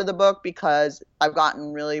proud of the book, because I've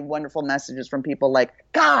gotten really wonderful messages from people like,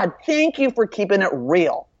 God, thank you for keeping it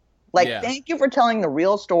real. Like, thank you for telling the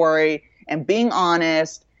real story and being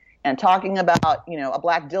honest and talking about, a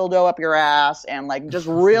black dildo up your ass, and like just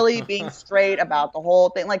really being straight about the whole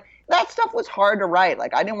thing. Like that stuff was hard to write.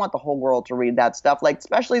 Like, I didn't want the whole world to read that stuff. Like,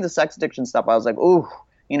 especially the sex addiction stuff. I was like, ooh,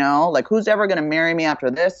 you know, like, who's ever going to marry me after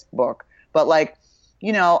this book? But like,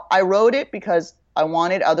 you know, I wrote it because I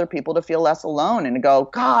wanted other people to feel less alone and to go,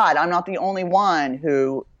 God, I'm not the only one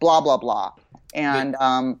who blah, blah, blah. And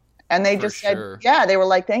they just said, yeah, they were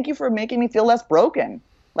like, thank you for making me feel less broken.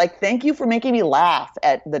 Like, thank you for making me laugh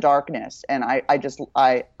at the darkness. And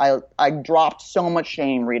I dropped so much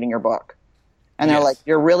shame reading your book. And they're like,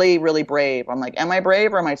 you're really, really brave. I'm like, am I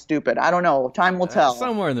brave or am I stupid? I don't know. Time will tell.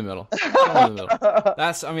 Somewhere in the middle. Somewhere in the middle.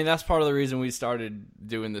 That's part of the reason we started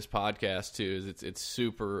doing this podcast too. Is it's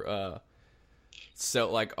super.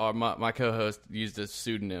 So like my co-host used a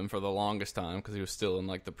pseudonym for the longest time because he was still in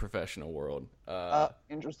like the professional world.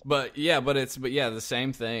 Interesting. But yeah, the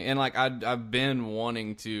same thing. And like I've been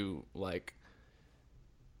wanting to like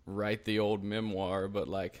write the old memoir, but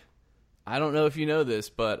like. I don't know if you know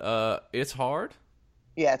this, but it's hard.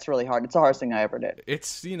 Yeah, it's really hard. It's the hardest thing I ever did.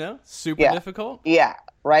 It's, you know, super difficult. Yeah.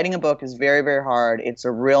 Writing a book is very, very hard. It's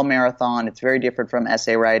a real marathon. It's very different from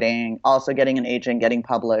essay writing. Also getting an agent, getting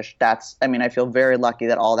published. I feel very lucky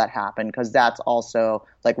that all that happened because that's also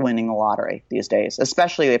like winning the lottery these days,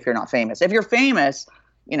 especially if you're not famous. If you're famous,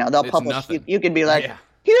 you know, they'll publish. You could be like,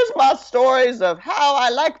 here's my stories of how I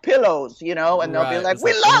like pillows, you know, and they'll be like,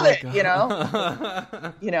 we love it, you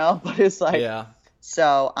know, you know, but it's like,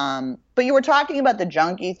 so, but you were talking about the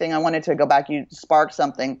junkie thing. I wanted to go back. You sparked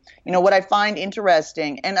something, you know, what I find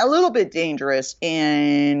interesting and a little bit dangerous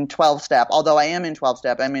in 12-step, although I am in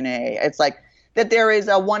 12-step, I'm in AA. It's like that there is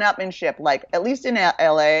a one-upmanship, like at least in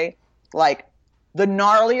LA, like the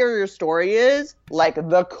gnarlier your story is, like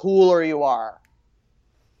the cooler you are,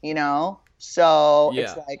 you know? So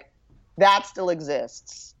it's like that still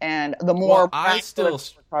exists, and the more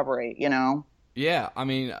recovery, you know. Yeah, I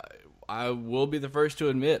mean, I will be the first to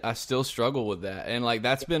admit I still struggle with that, and like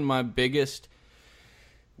that's been my biggest,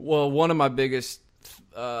 one of my biggest,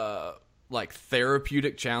 like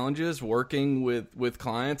therapeutic challenges working with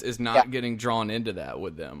clients is not getting drawn into that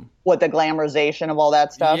with them. What, the glamorization of all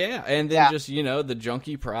that stuff? Yeah, and then just, you know, the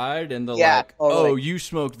junkie pride and the like, totally. Oh, you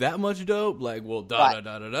smoked that much dope? Like, well, I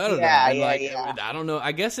don't know.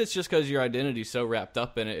 I guess it's just because your identity's so wrapped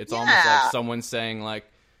up in it. It's almost like someone saying like,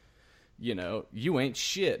 you know, you ain't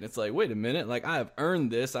shit. And it's like, wait a minute. Like, I have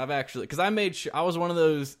earned this. I've actually, because I made sure, I was one of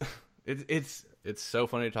those, it's so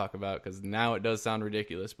funny to talk about because now it does sound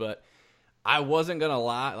ridiculous, but I wasn't going to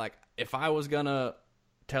lie. Like, if I was going to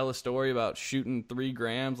tell a story about shooting 3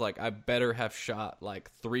 grams, like, I better have shot, like,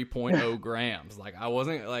 3.0 grams. Like, I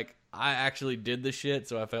wasn't, like, I actually did the shit,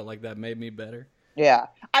 so I felt like that made me better. Yeah.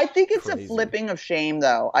 I think it's a flipping of shame,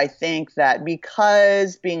 though. I think that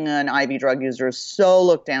because being an IV drug user is so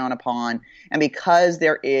looked down upon, and because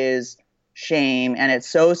there is shame, and it's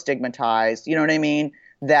so stigmatized, you know what I mean,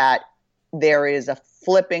 that there is a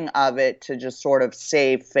flipping of it to just sort of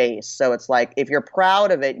save face. So it's like, if you're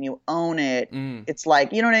proud of it and you own it, it's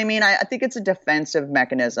like, you know what I mean? I think it's a defensive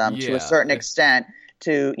mechanism to a certain extent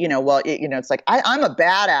to, you know, well, it's like, I'm a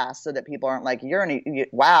badass so that people aren't like,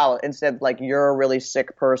 wow, instead of like, you're a really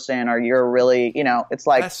sick person or you're really, you know, it's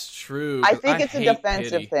like. That's true. I think it's a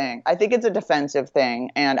defensive thing. I think it's a defensive thing.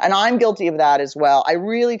 And I'm guilty of that as well. I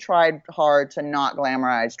really tried hard to not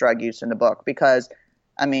glamorize drug use in the book because,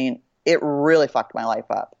 I mean, it really fucked my life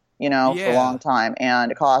up, you know, for a long time.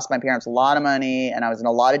 And it cost my parents a lot of money, and I was in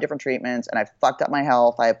a lot of different treatments, and I fucked up my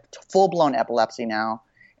health. I have full-blown epilepsy now.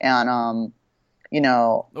 And, you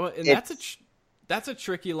know. Well, and that's a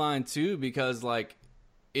tricky line, too, because, like,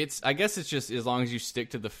 I guess it's just as long as you stick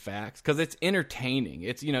to the facts, because it's entertaining.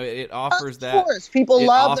 It's, you know, it offers that. Of course. People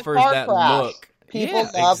love the car crash. Look. People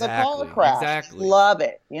love the car crash. Exactly. Love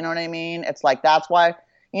it. You know what I mean? It's like, that's why.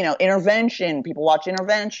 You know, Intervention, people watch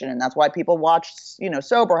Intervention, and that's why people watch, you know,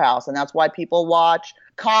 Sober House, and that's why people watch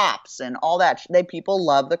Cops and all that. People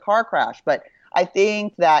love the car crash. But I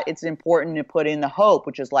think that it's important to put in the hope,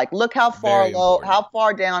 which is like, look how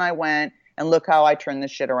far down I went, and look how I turned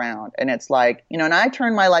this shit around. And it's like, you know, and I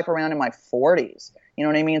turned my life around in my 40s. You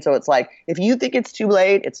know what I mean? So it's like, if you think it's too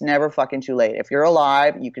late, it's never fucking too late. If you're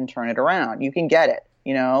alive, you can turn it around. You can get it,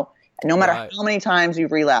 you know? No matter how many times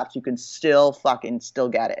you've relapsed, you can still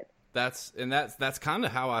get it. That's kind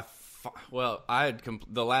of how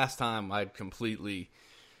the last time I'd completely,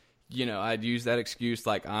 you know, I'd use that excuse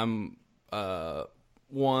like I'm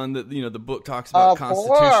one that, you know, the book talks about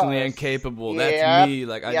constitutionally incapable. That's me.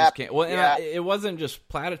 Like I just can't. Well, and it wasn't just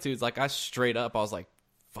platitudes. Like I straight up, I was like,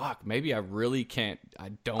 fuck, maybe I really can't.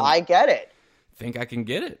 I get it. Think I can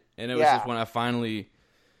get it. And it was just when I finally,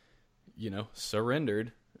 you know,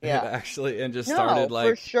 surrendered. Yeah. actually, and just No, started for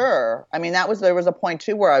like, sure. I mean, there was a point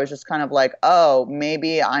too where I was just kind of like, oh,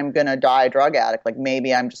 maybe I'm gonna die a drug addict. Like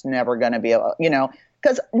maybe I'm just never gonna be able,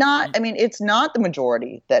 because I mean, it's not the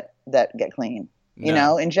majority that get clean.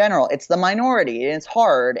 no. In general, it's the minority, and it's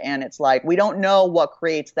hard, and it's like we don't know what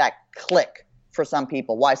creates that click for some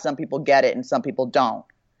people, why some people get it and some people don't.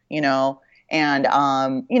 And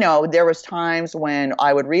there was times when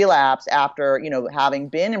I would relapse after having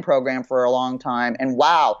been in program for a long time, and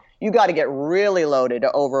wow, you got to get really loaded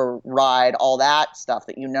to override all that stuff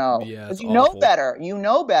that Yeah, because it's you know awful.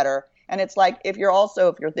 better. And it's like, if you're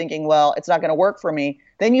thinking, well, it's not going to work for me,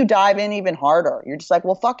 then you dive in even harder. You're just like,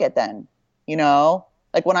 well, fuck it then.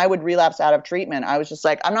 Like when I would relapse out of treatment, I was just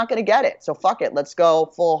like, I'm not going to get it. So fuck it. Let's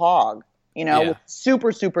go full hog, Yeah.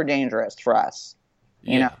 super, super dangerous for us.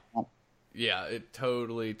 Yeah. Yeah, it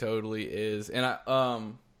totally is. And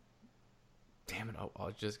damn it, I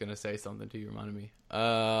was just gonna say something to you, reminded me.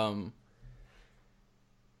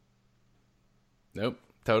 Nope,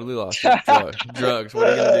 totally lost it. Drugs. What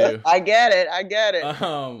are you gonna do? I get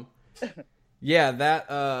it. Yeah,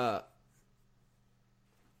 that.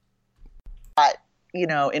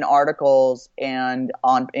 In articles and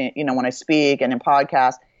on, when I speak and in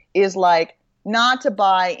podcasts, is like not to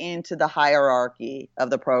buy into the hierarchy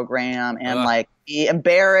of the program and like be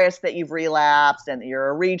embarrassed that you've relapsed and that you're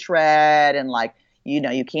a retread and like,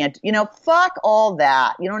 you can't, fuck all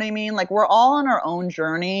that. You know what I mean? Like we're all on our own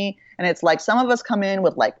journey, and it's like some of us come in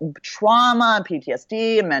with like trauma and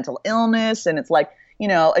PTSD and mental illness, and it's like,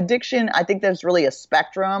 addiction. I think there's really a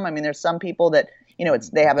spectrum. I mean, there's some people that,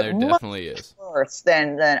 they have it much worse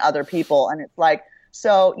than other people. And it's like,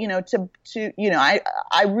 so,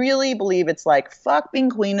 I really believe it's like, fuck being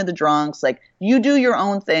queen of the drunks. Like you do your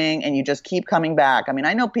own thing and you just keep coming back. I mean,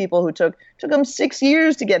 I know people who took them 6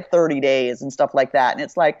 years to get 30 days and stuff like that. And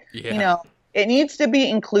it's like, it needs to be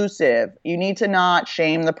inclusive. You need to not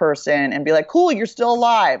shame the person and be like, cool, you're still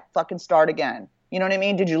alive. Fucking start again. You know what I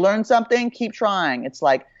mean? Did you learn something? Keep trying. It's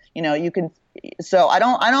like, you can. So I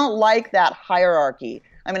don't like that hierarchy.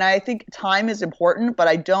 I mean, I think time is important, but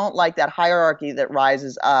I don't like that hierarchy that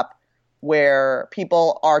rises up where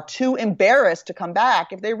people are too embarrassed to come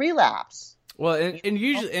back if they relapse. Well, and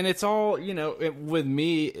usually, and it's all, with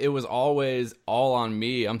me, it was always all on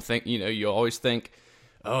me. I'm thinking, you always think,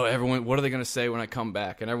 oh, everyone, what are they going to say when I come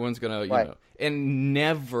back? And everyone's going to, and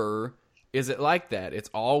never is it like that.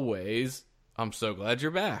 It's always, I'm so glad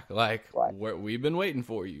you're back. Like, we've been waiting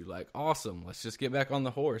for you. Like, awesome. Let's just get back on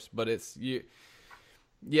the horse. But it's you.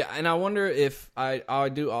 Yeah, and I wonder if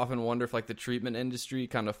I do often wonder if like the treatment industry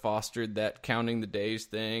kind of fostered that counting the days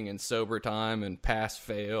thing and sober time and pass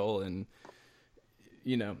fail and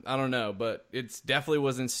I don't know, but it's definitely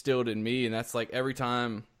was instilled in me, and that's like every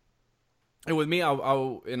time. And with me, and I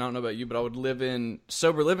don't know about you, but I would live in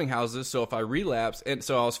sober living houses. So if I relapse, and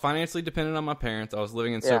so I was financially dependent on my parents, I was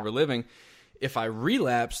living in sober living. If I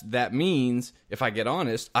relapse, that means, if I get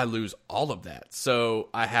honest, I lose all of that. So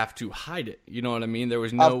I have to hide it. You know what I mean? There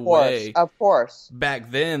was no way. Of course.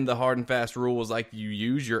 Back then, the hard and fast rule was like, you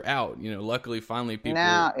use, you're out. Luckily, finally, people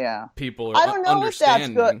are I don't know if that's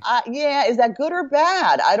good. Is that good or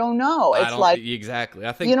bad? I don't know. It's exactly.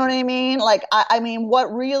 I think, you know what I mean? Like, I mean,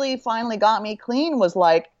 what really finally got me clean was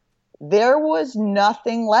like, there was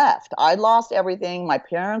nothing left. I lost everything. My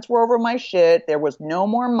parents were over my shit. There was no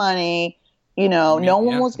more money. No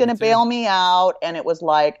one was going to bail me out. And it was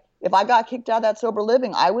like, if I got kicked out of that sober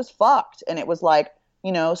living, I was fucked. And it was like,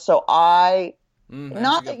 so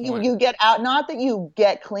not that you get out, not that you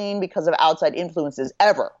get clean because of outside influences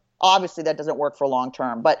ever. Obviously that doesn't work for long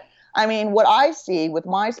term. But I mean, what I see with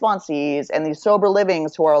my sponsees and these sober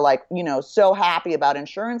livings who are like, so happy about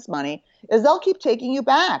insurance money is they'll keep taking you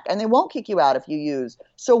back and they won't kick you out if you use.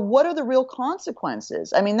 So what are the real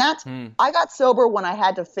consequences? I mean, I got sober when I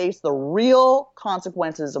had to face the real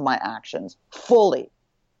consequences of my actions fully,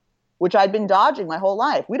 which I'd been dodging my whole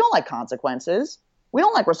life. We don't like consequences. We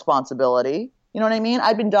don't like responsibility. You know what I mean?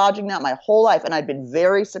 I'd been dodging that my whole life, and I'd been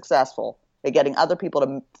very successful at getting other people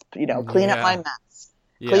to, clean up my mess.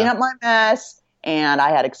 Clean up my mess. And I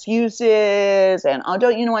had excuses, and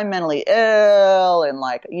I'm mentally ill, and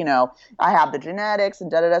I have the genetics and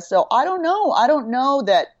da-da-da. So I don't know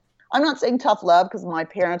that, I'm not saying tough love because my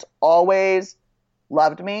parents always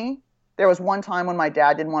loved me. There was one time when my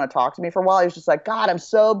dad didn't want to talk to me for a while. He was just like, God, I'm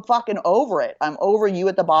so fucking over it. I'm over you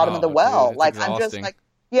at the bottom of the well. Dude, like, I'm just like,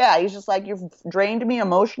 he's just like, you've drained me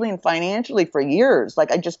emotionally and financially for years.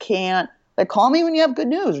 Like, I just can't. Like, call me when you have good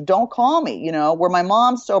news. Don't call me, where my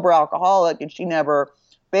mom's sober alcoholic and she never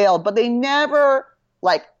bailed. But they never,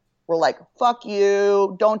 were like, fuck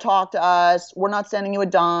you. Don't talk to us. We're not sending you a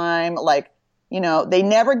dime. Like, they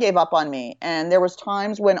never gave up on me. And there was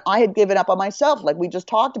times when I had given up on myself, like we just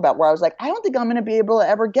talked about, where I was like, I don't think I'm going to be able to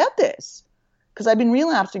ever get this because I've been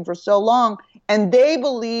relapsing for so long. And they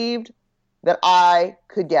believed that I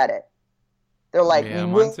could get it. They're like, yeah,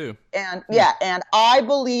 mine too. And and I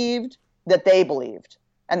believed that they believed,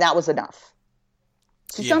 and that was enough.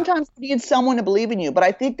 So sometimes you need someone to believe in you, but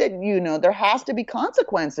I think that, there has to be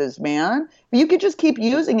consequences, man. You could just keep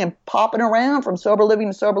using and popping around from sober living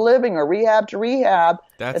to sober living or rehab to rehab.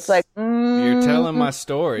 It's like, you're telling my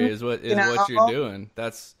story is what you're doing.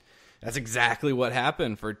 That's exactly what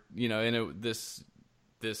happened for, this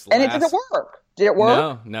last. And it didn't work. Did it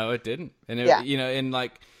work? No, it didn't. And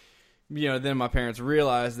then my parents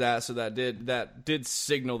realized that, so that did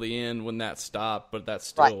signal the end when that stopped, but that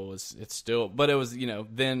still but it was,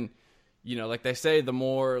 then, like they say, the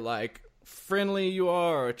more like friendly you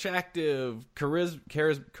are, attractive,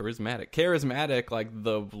 charismatic, like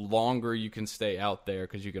the longer you can stay out there,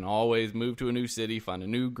 because you can always move to a new city, find a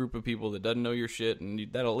new group of people that doesn't know your shit, and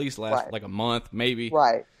that'll at least last like a month, maybe.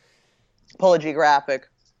 Right. Pull a geographic.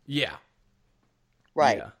 Yeah.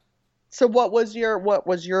 Right. Yeah. So what was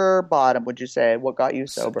your bottom, would you say? What got you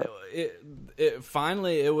sober?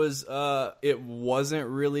 Finally, it wasn't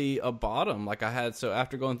really a bottom. Like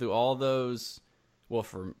after going through all those,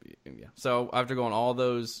 so after going all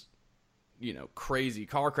those, crazy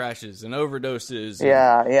car crashes and overdoses,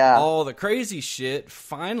 and all the crazy shit,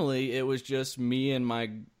 finally it was just me and my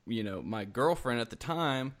girlfriend at the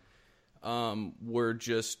time, were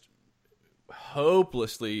just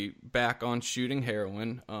hopelessly back on shooting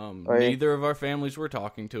heroin. Neither of our families were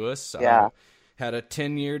talking to us. I had a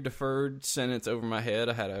 10-year deferred sentence over my head.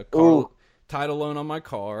 I had a title loan on my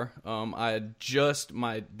car. I had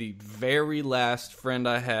the very last friend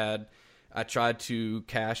I had, I tried to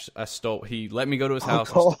cash. He let me go to his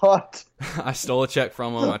house. I stole a check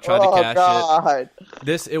from him. I tried to cash it.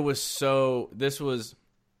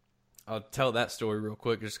 I'll tell that story real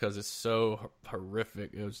quick just because it's so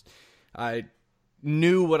horrific. I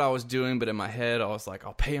knew what I was doing, but in my head, I was like,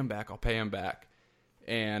 I'll pay him back.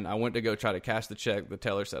 And I went to go try to cash the check. The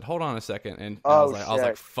teller said, hold on a second. And I was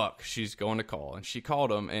like, fuck, she's going to call. And she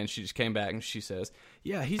called him, and she just came back, and she says,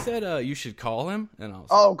 yeah, he said you should call him. And I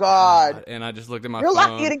was like, God. And I just looked at my phone. You're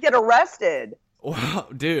lucky you didn't get arrested. Well,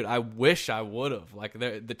 dude, I wish I would have. Like,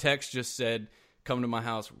 the text just said, come to my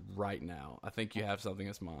house right now. I think you have something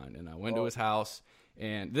that's mine. And I went to his house,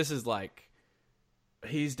 and this is like,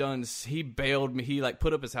 he bailed me. He like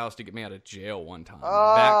put up his house to get me out of jail one time.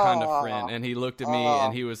 That kind of friend. And he looked at me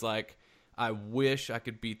and he was like, I wish I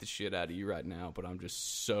could beat the shit out of you right now, but I'm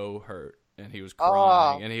just so hurt. And he was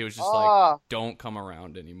crying and he was just like, don't come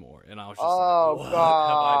around anymore. And I was just like, what have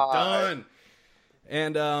I done?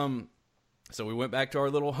 And, so we went back to our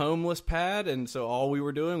little homeless pad. And so all we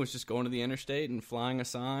were doing was just going to the interstate and flying a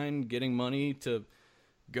sign, getting money to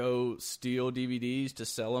go steal DVDs to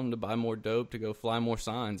sell them, to buy more dope, to go fly more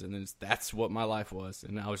signs. And then that's what my life was.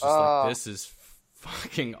 And I was just like, this is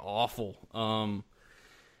fucking awful.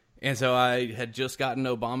 And so I had just gotten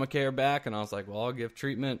Obamacare back, and I was like, well, I'll give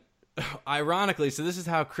treatment. Ironically, so this is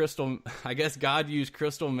how I guess God used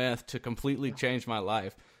crystal meth to completely change my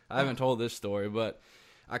life. I haven't told this story, but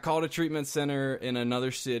I called a treatment center in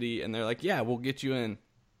another city, and they're like, yeah, we'll get you in.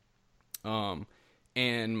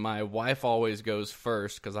 And my wife always goes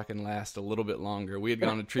first because I can last a little bit longer. We had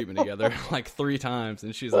gone to treatment together like 3 times,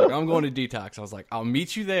 and she's like, I'm going to detox. I was like, I'll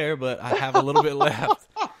meet you there, but I have a little bit left.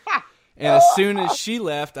 And as soon as she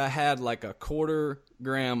left, I had like a 1/4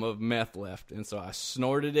 gram of meth left. And so I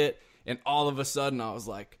snorted it, and all of a sudden I was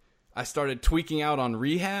like, I started tweaking out on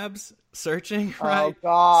rehabs, searching, right? Oh,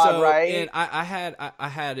 God, right? And I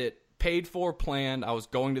had it paid for, planned. I was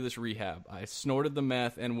going to this rehab. I snorted the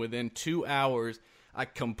meth, and within 2 hours, I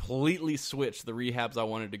completely switched the rehabs I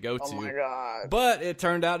wanted to go to. Oh, my God. But it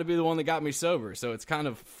turned out to be the one that got me sober. So it's kind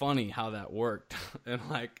of funny how that worked. And,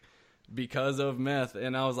 like, because of meth.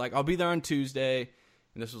 And I was like, I'll be there on Tuesday.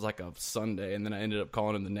 And this was like a Sunday. And then I ended up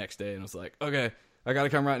calling him the next day. And I was like, okay, I got to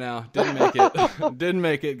come right now. Didn't make it. Didn't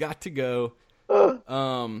make it. Got to go.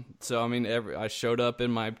 So, I mean, I showed up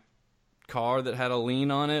in my car that had a lien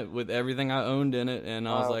on it with everything I owned in it, and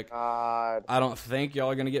I was like, God. I don't think y'all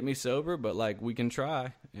are gonna get me sober, but like we can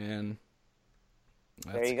try. And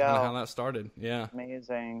that's there you kind of go. how that started. Yeah,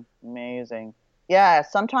 amazing. Yeah,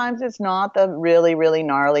 sometimes it's not the really, really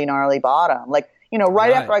gnarly bottom. Like,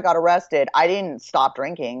 right after I got arrested, I didn't stop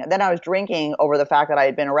drinking. Then I was drinking over the fact that I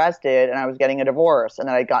had been arrested and I was getting a divorce and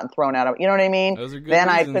that I'd gotten thrown out of, you know what I mean? Those are good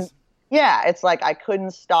reasons. Yeah, it's like I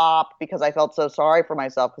couldn't stop because I felt so sorry for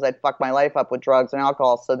myself because I'd fucked my life up with drugs and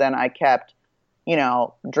alcohol. So then I kept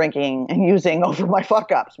drinking and using over my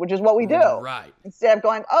fuck ups, which is what we do. Right. Instead of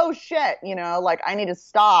going, oh shit, like I need to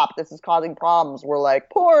stop. This is causing problems. We're like,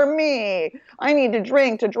 poor me. I need to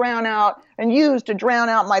drink to drown out and use to drown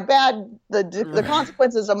out the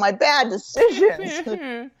consequences of my bad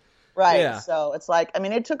decisions. Right. Yeah. So it's like,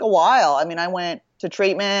 it took a while. I went to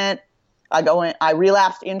treatment. I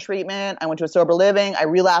relapsed in treatment. I went to a sober living. I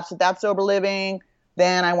relapsed at that sober living.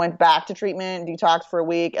 Then I went back to treatment, detox for a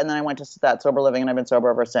week, and then I went to that sober living, and I've been sober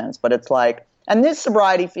ever since. But it's like, and this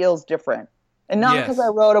sobriety feels different. And not because I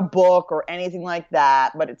wrote a book or anything like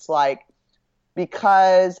that, but it's like,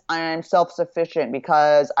 because I am self-sufficient,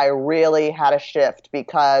 because I really had a shift,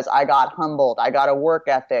 because I got humbled, I got a work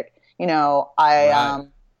ethic. I've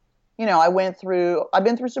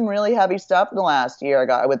been through some really heavy stuff in the last year.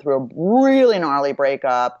 I went through a really gnarly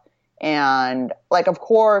breakup, and like, of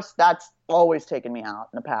course, that's always taken me out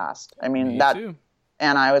in the past. Me too.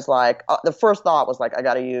 And I was like, the first thought was like, I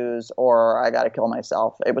got to use or I got to kill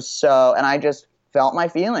myself. It was and I just felt my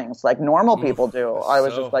feelings like normal people do. I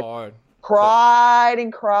was just like, hard. Cried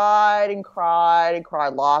and cried and cried and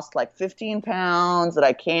cried. Lost like 15 pounds that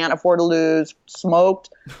I can't afford to lose.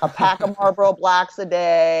 Smoked a pack of Marlboro Blacks a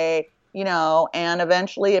day. And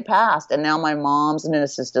eventually it passed. And now my mom's in an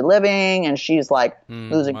assisted living, and she's like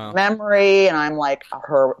losing memory, and I'm like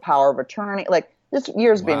her power of attorney. Like, this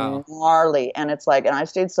year's been gnarly, and it's like, and I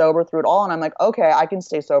stayed sober through it all, and I'm like, okay, I can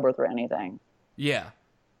stay sober through anything. Yeah.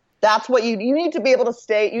 That's what you need to be able to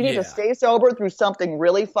stay. You need to stay sober through something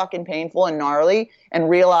really fucking painful and gnarly, and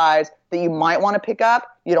realize that you might want to pick up.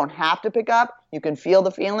 You don't have to pick up. You can feel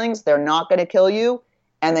the feelings. They're not going to kill you.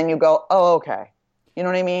 And then you go, oh, okay. You know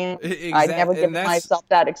what I mean? Exactly. I'd never given myself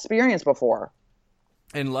that experience before.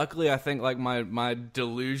 And luckily, I think like my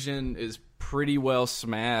delusion is pretty well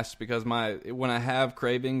smashed, because when I have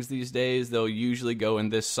cravings these days, they'll usually go in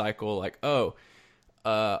this cycle like, I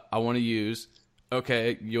want to use.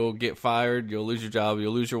 Okay, you'll get fired, you'll lose your job,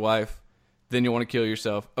 you'll lose your wife, then you'll want to kill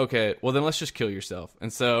yourself. Okay, well then let's just kill yourself.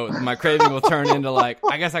 And so my craving will turn into like,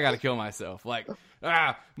 I guess I got to kill myself. Like,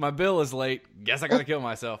 my bill is late, guess I got to kill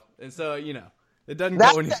myself. And so, it doesn't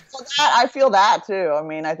go any... I feel that too.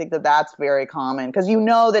 I think that's very common, because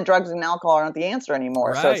that drugs and alcohol aren't the answer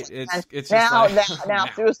anymore. Right. So it's now, just now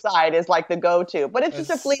suicide is like the go-to, but it's just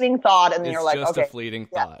a fleeting thought, and then you're like, okay. It's just a fleeting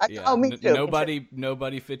thought. Yeah. Oh, me too. Nobody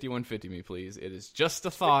 5150 me, please. It is just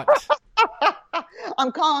a thought.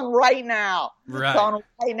 I'm calling right now. Right. I'm calling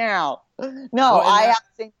right now. No, I have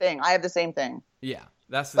the same thing. I have the same thing. Yeah.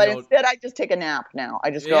 Instead, I just take a nap now.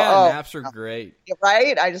 I just go, naps are great.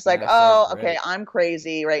 Right? I just okay, I'm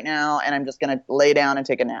crazy right now, and I'm just going to lay down and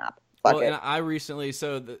take a nap. Fuck it. And I recently,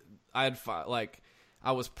 I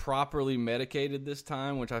was properly medicated this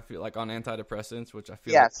time, which I feel like on antidepressants, which I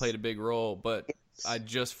feel like played a big role. But I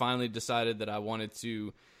just finally decided that I wanted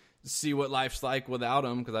to see what life's like without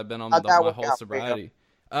them, because I've been on my whole sobriety.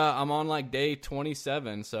 I'm on like day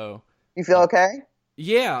 27, so. You feel okay?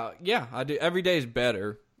 Yeah, I do. Every day is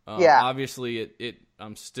better. Obviously,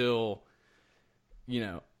 I'm still,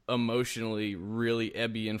 emotionally really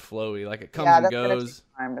ebby and flowy. Like, it comes and goes.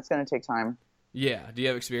 It's going to take time. Yeah. Do you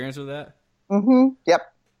have experience with that? Mm-hmm. Yep.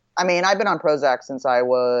 I've been on Prozac since I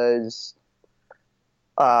was.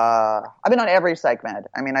 I've been on every psych med.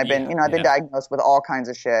 I've been diagnosed with all kinds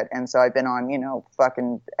of shit, and so I've been on,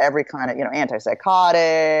 fucking every kind of,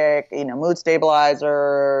 antipsychotic, mood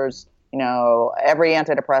stabilizers. Every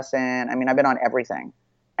antidepressant. I've been on everything.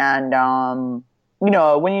 And,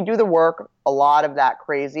 when you do the work, a lot of that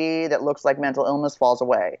crazy that looks like mental illness falls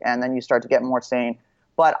away, and then you start to get more sane.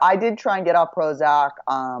 But I did try and get off Prozac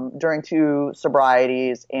during 2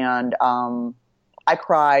 sobrieties, and I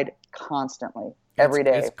cried constantly every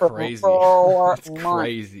day. It's crazy. It's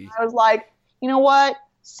crazy. I was like, you know what?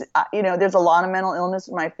 There's a lot of mental illness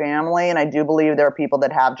in my family, and I do believe there are people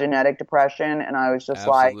that have genetic depression. And I was just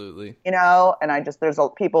Absolutely. And there's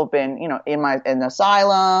people have been, in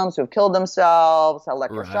asylums who have killed themselves, had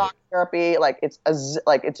electroshock therapy. Like, it's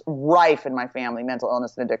rife in my family, mental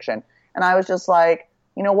illness and addiction. And I was just like,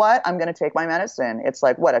 you know what? I'm going to take my medicine. It's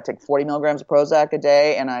like, I take 40 milligrams of Prozac a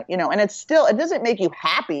day, and and it doesn't make you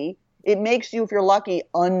happy. It makes you, if you're lucky,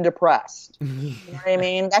 undepressed. You know what I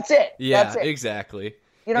mean? That's it. Yeah, that's it. Exactly.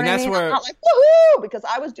 You know what I mean? I'm not like, woohoo! Because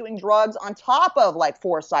I was doing drugs on top of like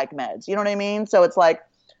 4 psych meds. You know what I mean? So it's like,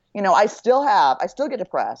 I still get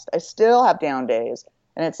depressed. I still have down days.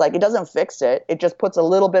 And it's like, it doesn't fix it. It just puts a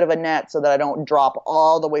little bit of a net so that I don't drop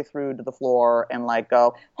all the way through to the floor and like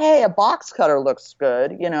go, hey, a box cutter looks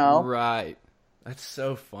good, Right. That's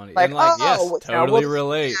so funny. Like, yes, totally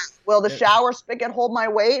relate. Will the shower spigot hold my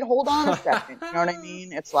weight? Hold on a second. You know what I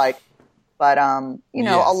mean? It's like, But you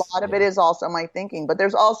know, a Yes, lot of yeah. it is also my thinking. But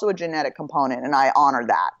there's also a genetic component, and I honor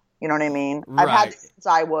that. You know what I mean? I've had Right. this since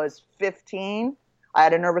I was 15. I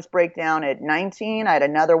had a nervous breakdown at 19. I had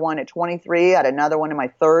another one at 23. I had another one in my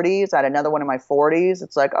 30s. I had another one in my 40s.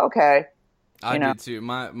 It's like, okay, I you know, did too.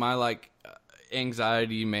 My like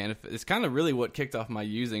anxiety it's kind of really what kicked off my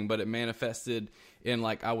using, but it manifested in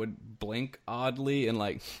like I would blink oddly and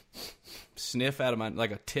like sniff out of my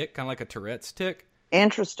like a tick, kind of like a Tourette's tick.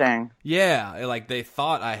 interesting. Yeah, like they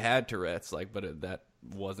thought I had Tourette's, like, but that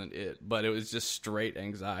wasn't it. But it was just straight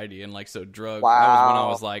anxiety and like so drugs. That was when I Wow.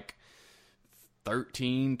 was like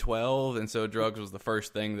 13, 12, and so drugs was the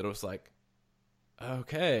first thing that was like,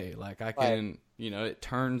 okay, like I can, it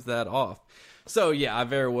turns that off. So yeah,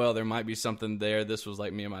 there might be something there. This was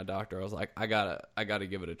like me and my doctor. I was like, I gotta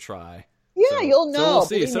give it a try. Yeah, you'll know. So we'll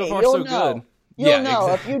see. Believe So me, far, you'll so know. good. You'll Yeah,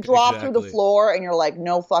 know. If you drop through the exactly. floor and you're like,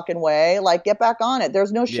 no fucking way, like get back on it.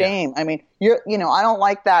 There's no shame. I mean, I don't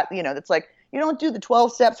like that, it's like, you don't do the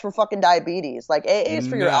 12 steps for fucking diabetes. Like AA is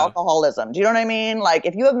for your No. alcoholism. Do you know what I mean? Like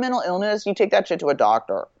if you have mental illness, you take that shit to a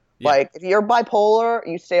doctor. Yeah. Like if you're bipolar,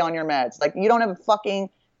 you stay on your meds. Like you don't have a fucking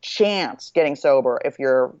chance getting sober if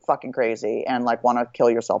you're fucking crazy and like want to kill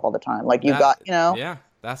yourself all the time. Like you got, Yeah,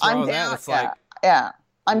 that's where I was at. It's like, yeah.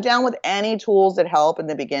 I'm down with any tools that help in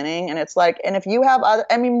the beginning. And it's like, and if you have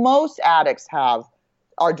most addicts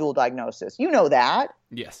are dual diagnosis. You know that.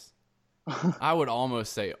 yes. I would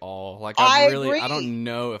almost say all. Like I I agree. don't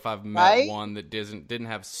know if I've met Right? one that didn't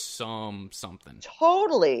have something.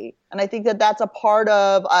 Totally. And I think that that's a part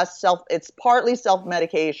of it's partly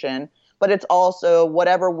self-medication, but it's also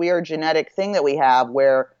whatever weird genetic thing that we have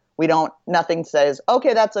where nothing says,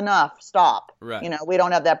 okay, that's enough, stop. Right. We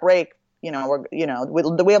don't have that break. We have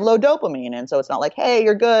low dopamine. And so it's not like, hey,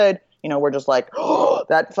 you're good. We're just like, oh,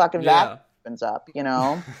 that fucking Yeah. vacuum opens up,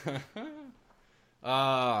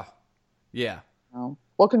 Yeah.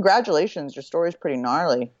 Well, congratulations. Your story's pretty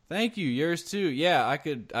gnarly. Thank you. Yours too. Yeah, I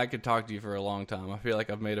could talk to you for a long time. I feel like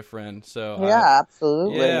I've made a friend. So Yeah,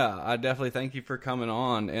 absolutely. yeah, I definitely thank you for coming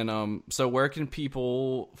on. And so where can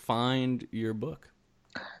people find your book?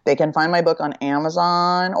 They can find my book on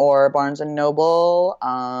Amazon or Barnes and Noble.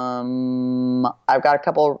 I've got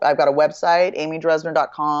a website,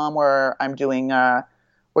 amydresner.com, where I'm doing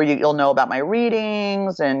where you'll know about my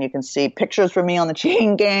readings, and you can see pictures from me on the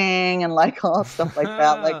chain gang and like all stuff like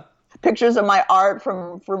that, like pictures of my art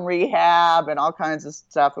from rehab and all kinds of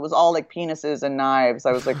stuff. It was all like penises and knives.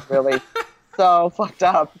 I was like really so fucked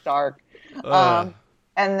up, dark.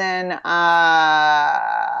 And then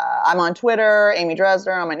I'm on Twitter, Amy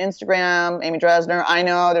Dresner. I'm on Instagram, Amy Dresner. I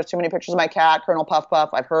know there's too many pictures of my cat, Colonel Puff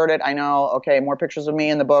Puff. I've heard it. I know. Okay, more pictures of me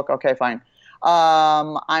in the book. Okay, fine.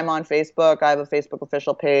 I'm on Facebook. I have a Facebook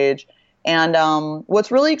official page. And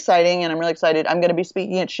what's really exciting, and I'm really excited, I'm going to be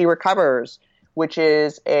speaking at She Recovers, which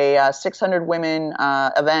is a 600 women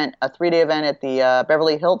event, a 3-day event at the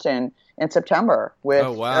Beverly Hilton in September with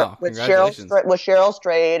Cheryl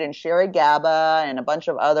Strayed and Sherry Gaba and a bunch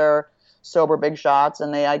of other sober big shots.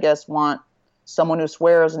 And they, I guess, want someone who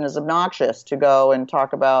swears and is obnoxious to go and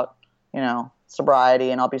talk about,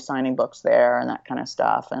 sobriety. And I'll be signing books there and that kind of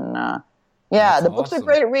stuff. And That's book's a awesome.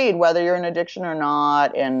 great read, whether you're in addiction or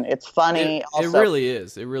not, and it's funny. It really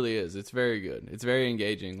is. It really is. It's very good. It's very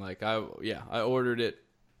engaging. Like I ordered it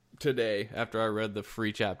today after I read the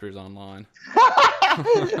free chapters online.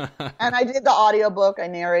 And I did the audiobook. I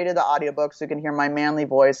narrated the audiobook so you can hear my manly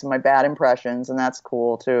voice and my bad impressions, and that's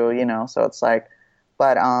cool too, so it's like,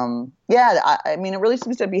 but I mean, it really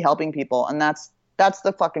seems to be helping people, and that's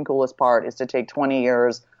the fucking coolest part, is to take 20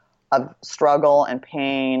 years of struggle and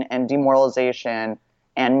pain and demoralization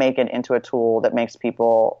and make it into a tool that makes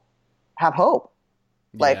people have hope.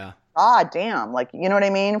 Like, God damn, like, you know what I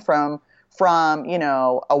mean? From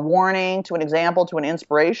a warning to an example to an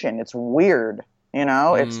inspiration. It's weird,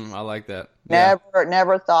 it's I like that. Yeah.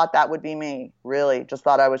 never thought that would be me, really. Just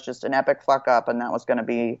thought I was just an epic fuck up and that was going to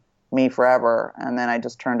be me forever. And then I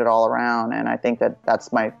just turned it all around. And I think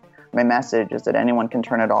that's my message, is that anyone can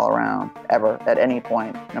turn it all around, ever, at any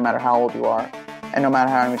point, no matter how old you are, and no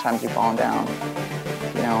matter how many times you've fallen down,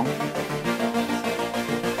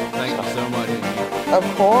 Thank you so much. Of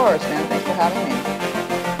course, man. Thanks for having me.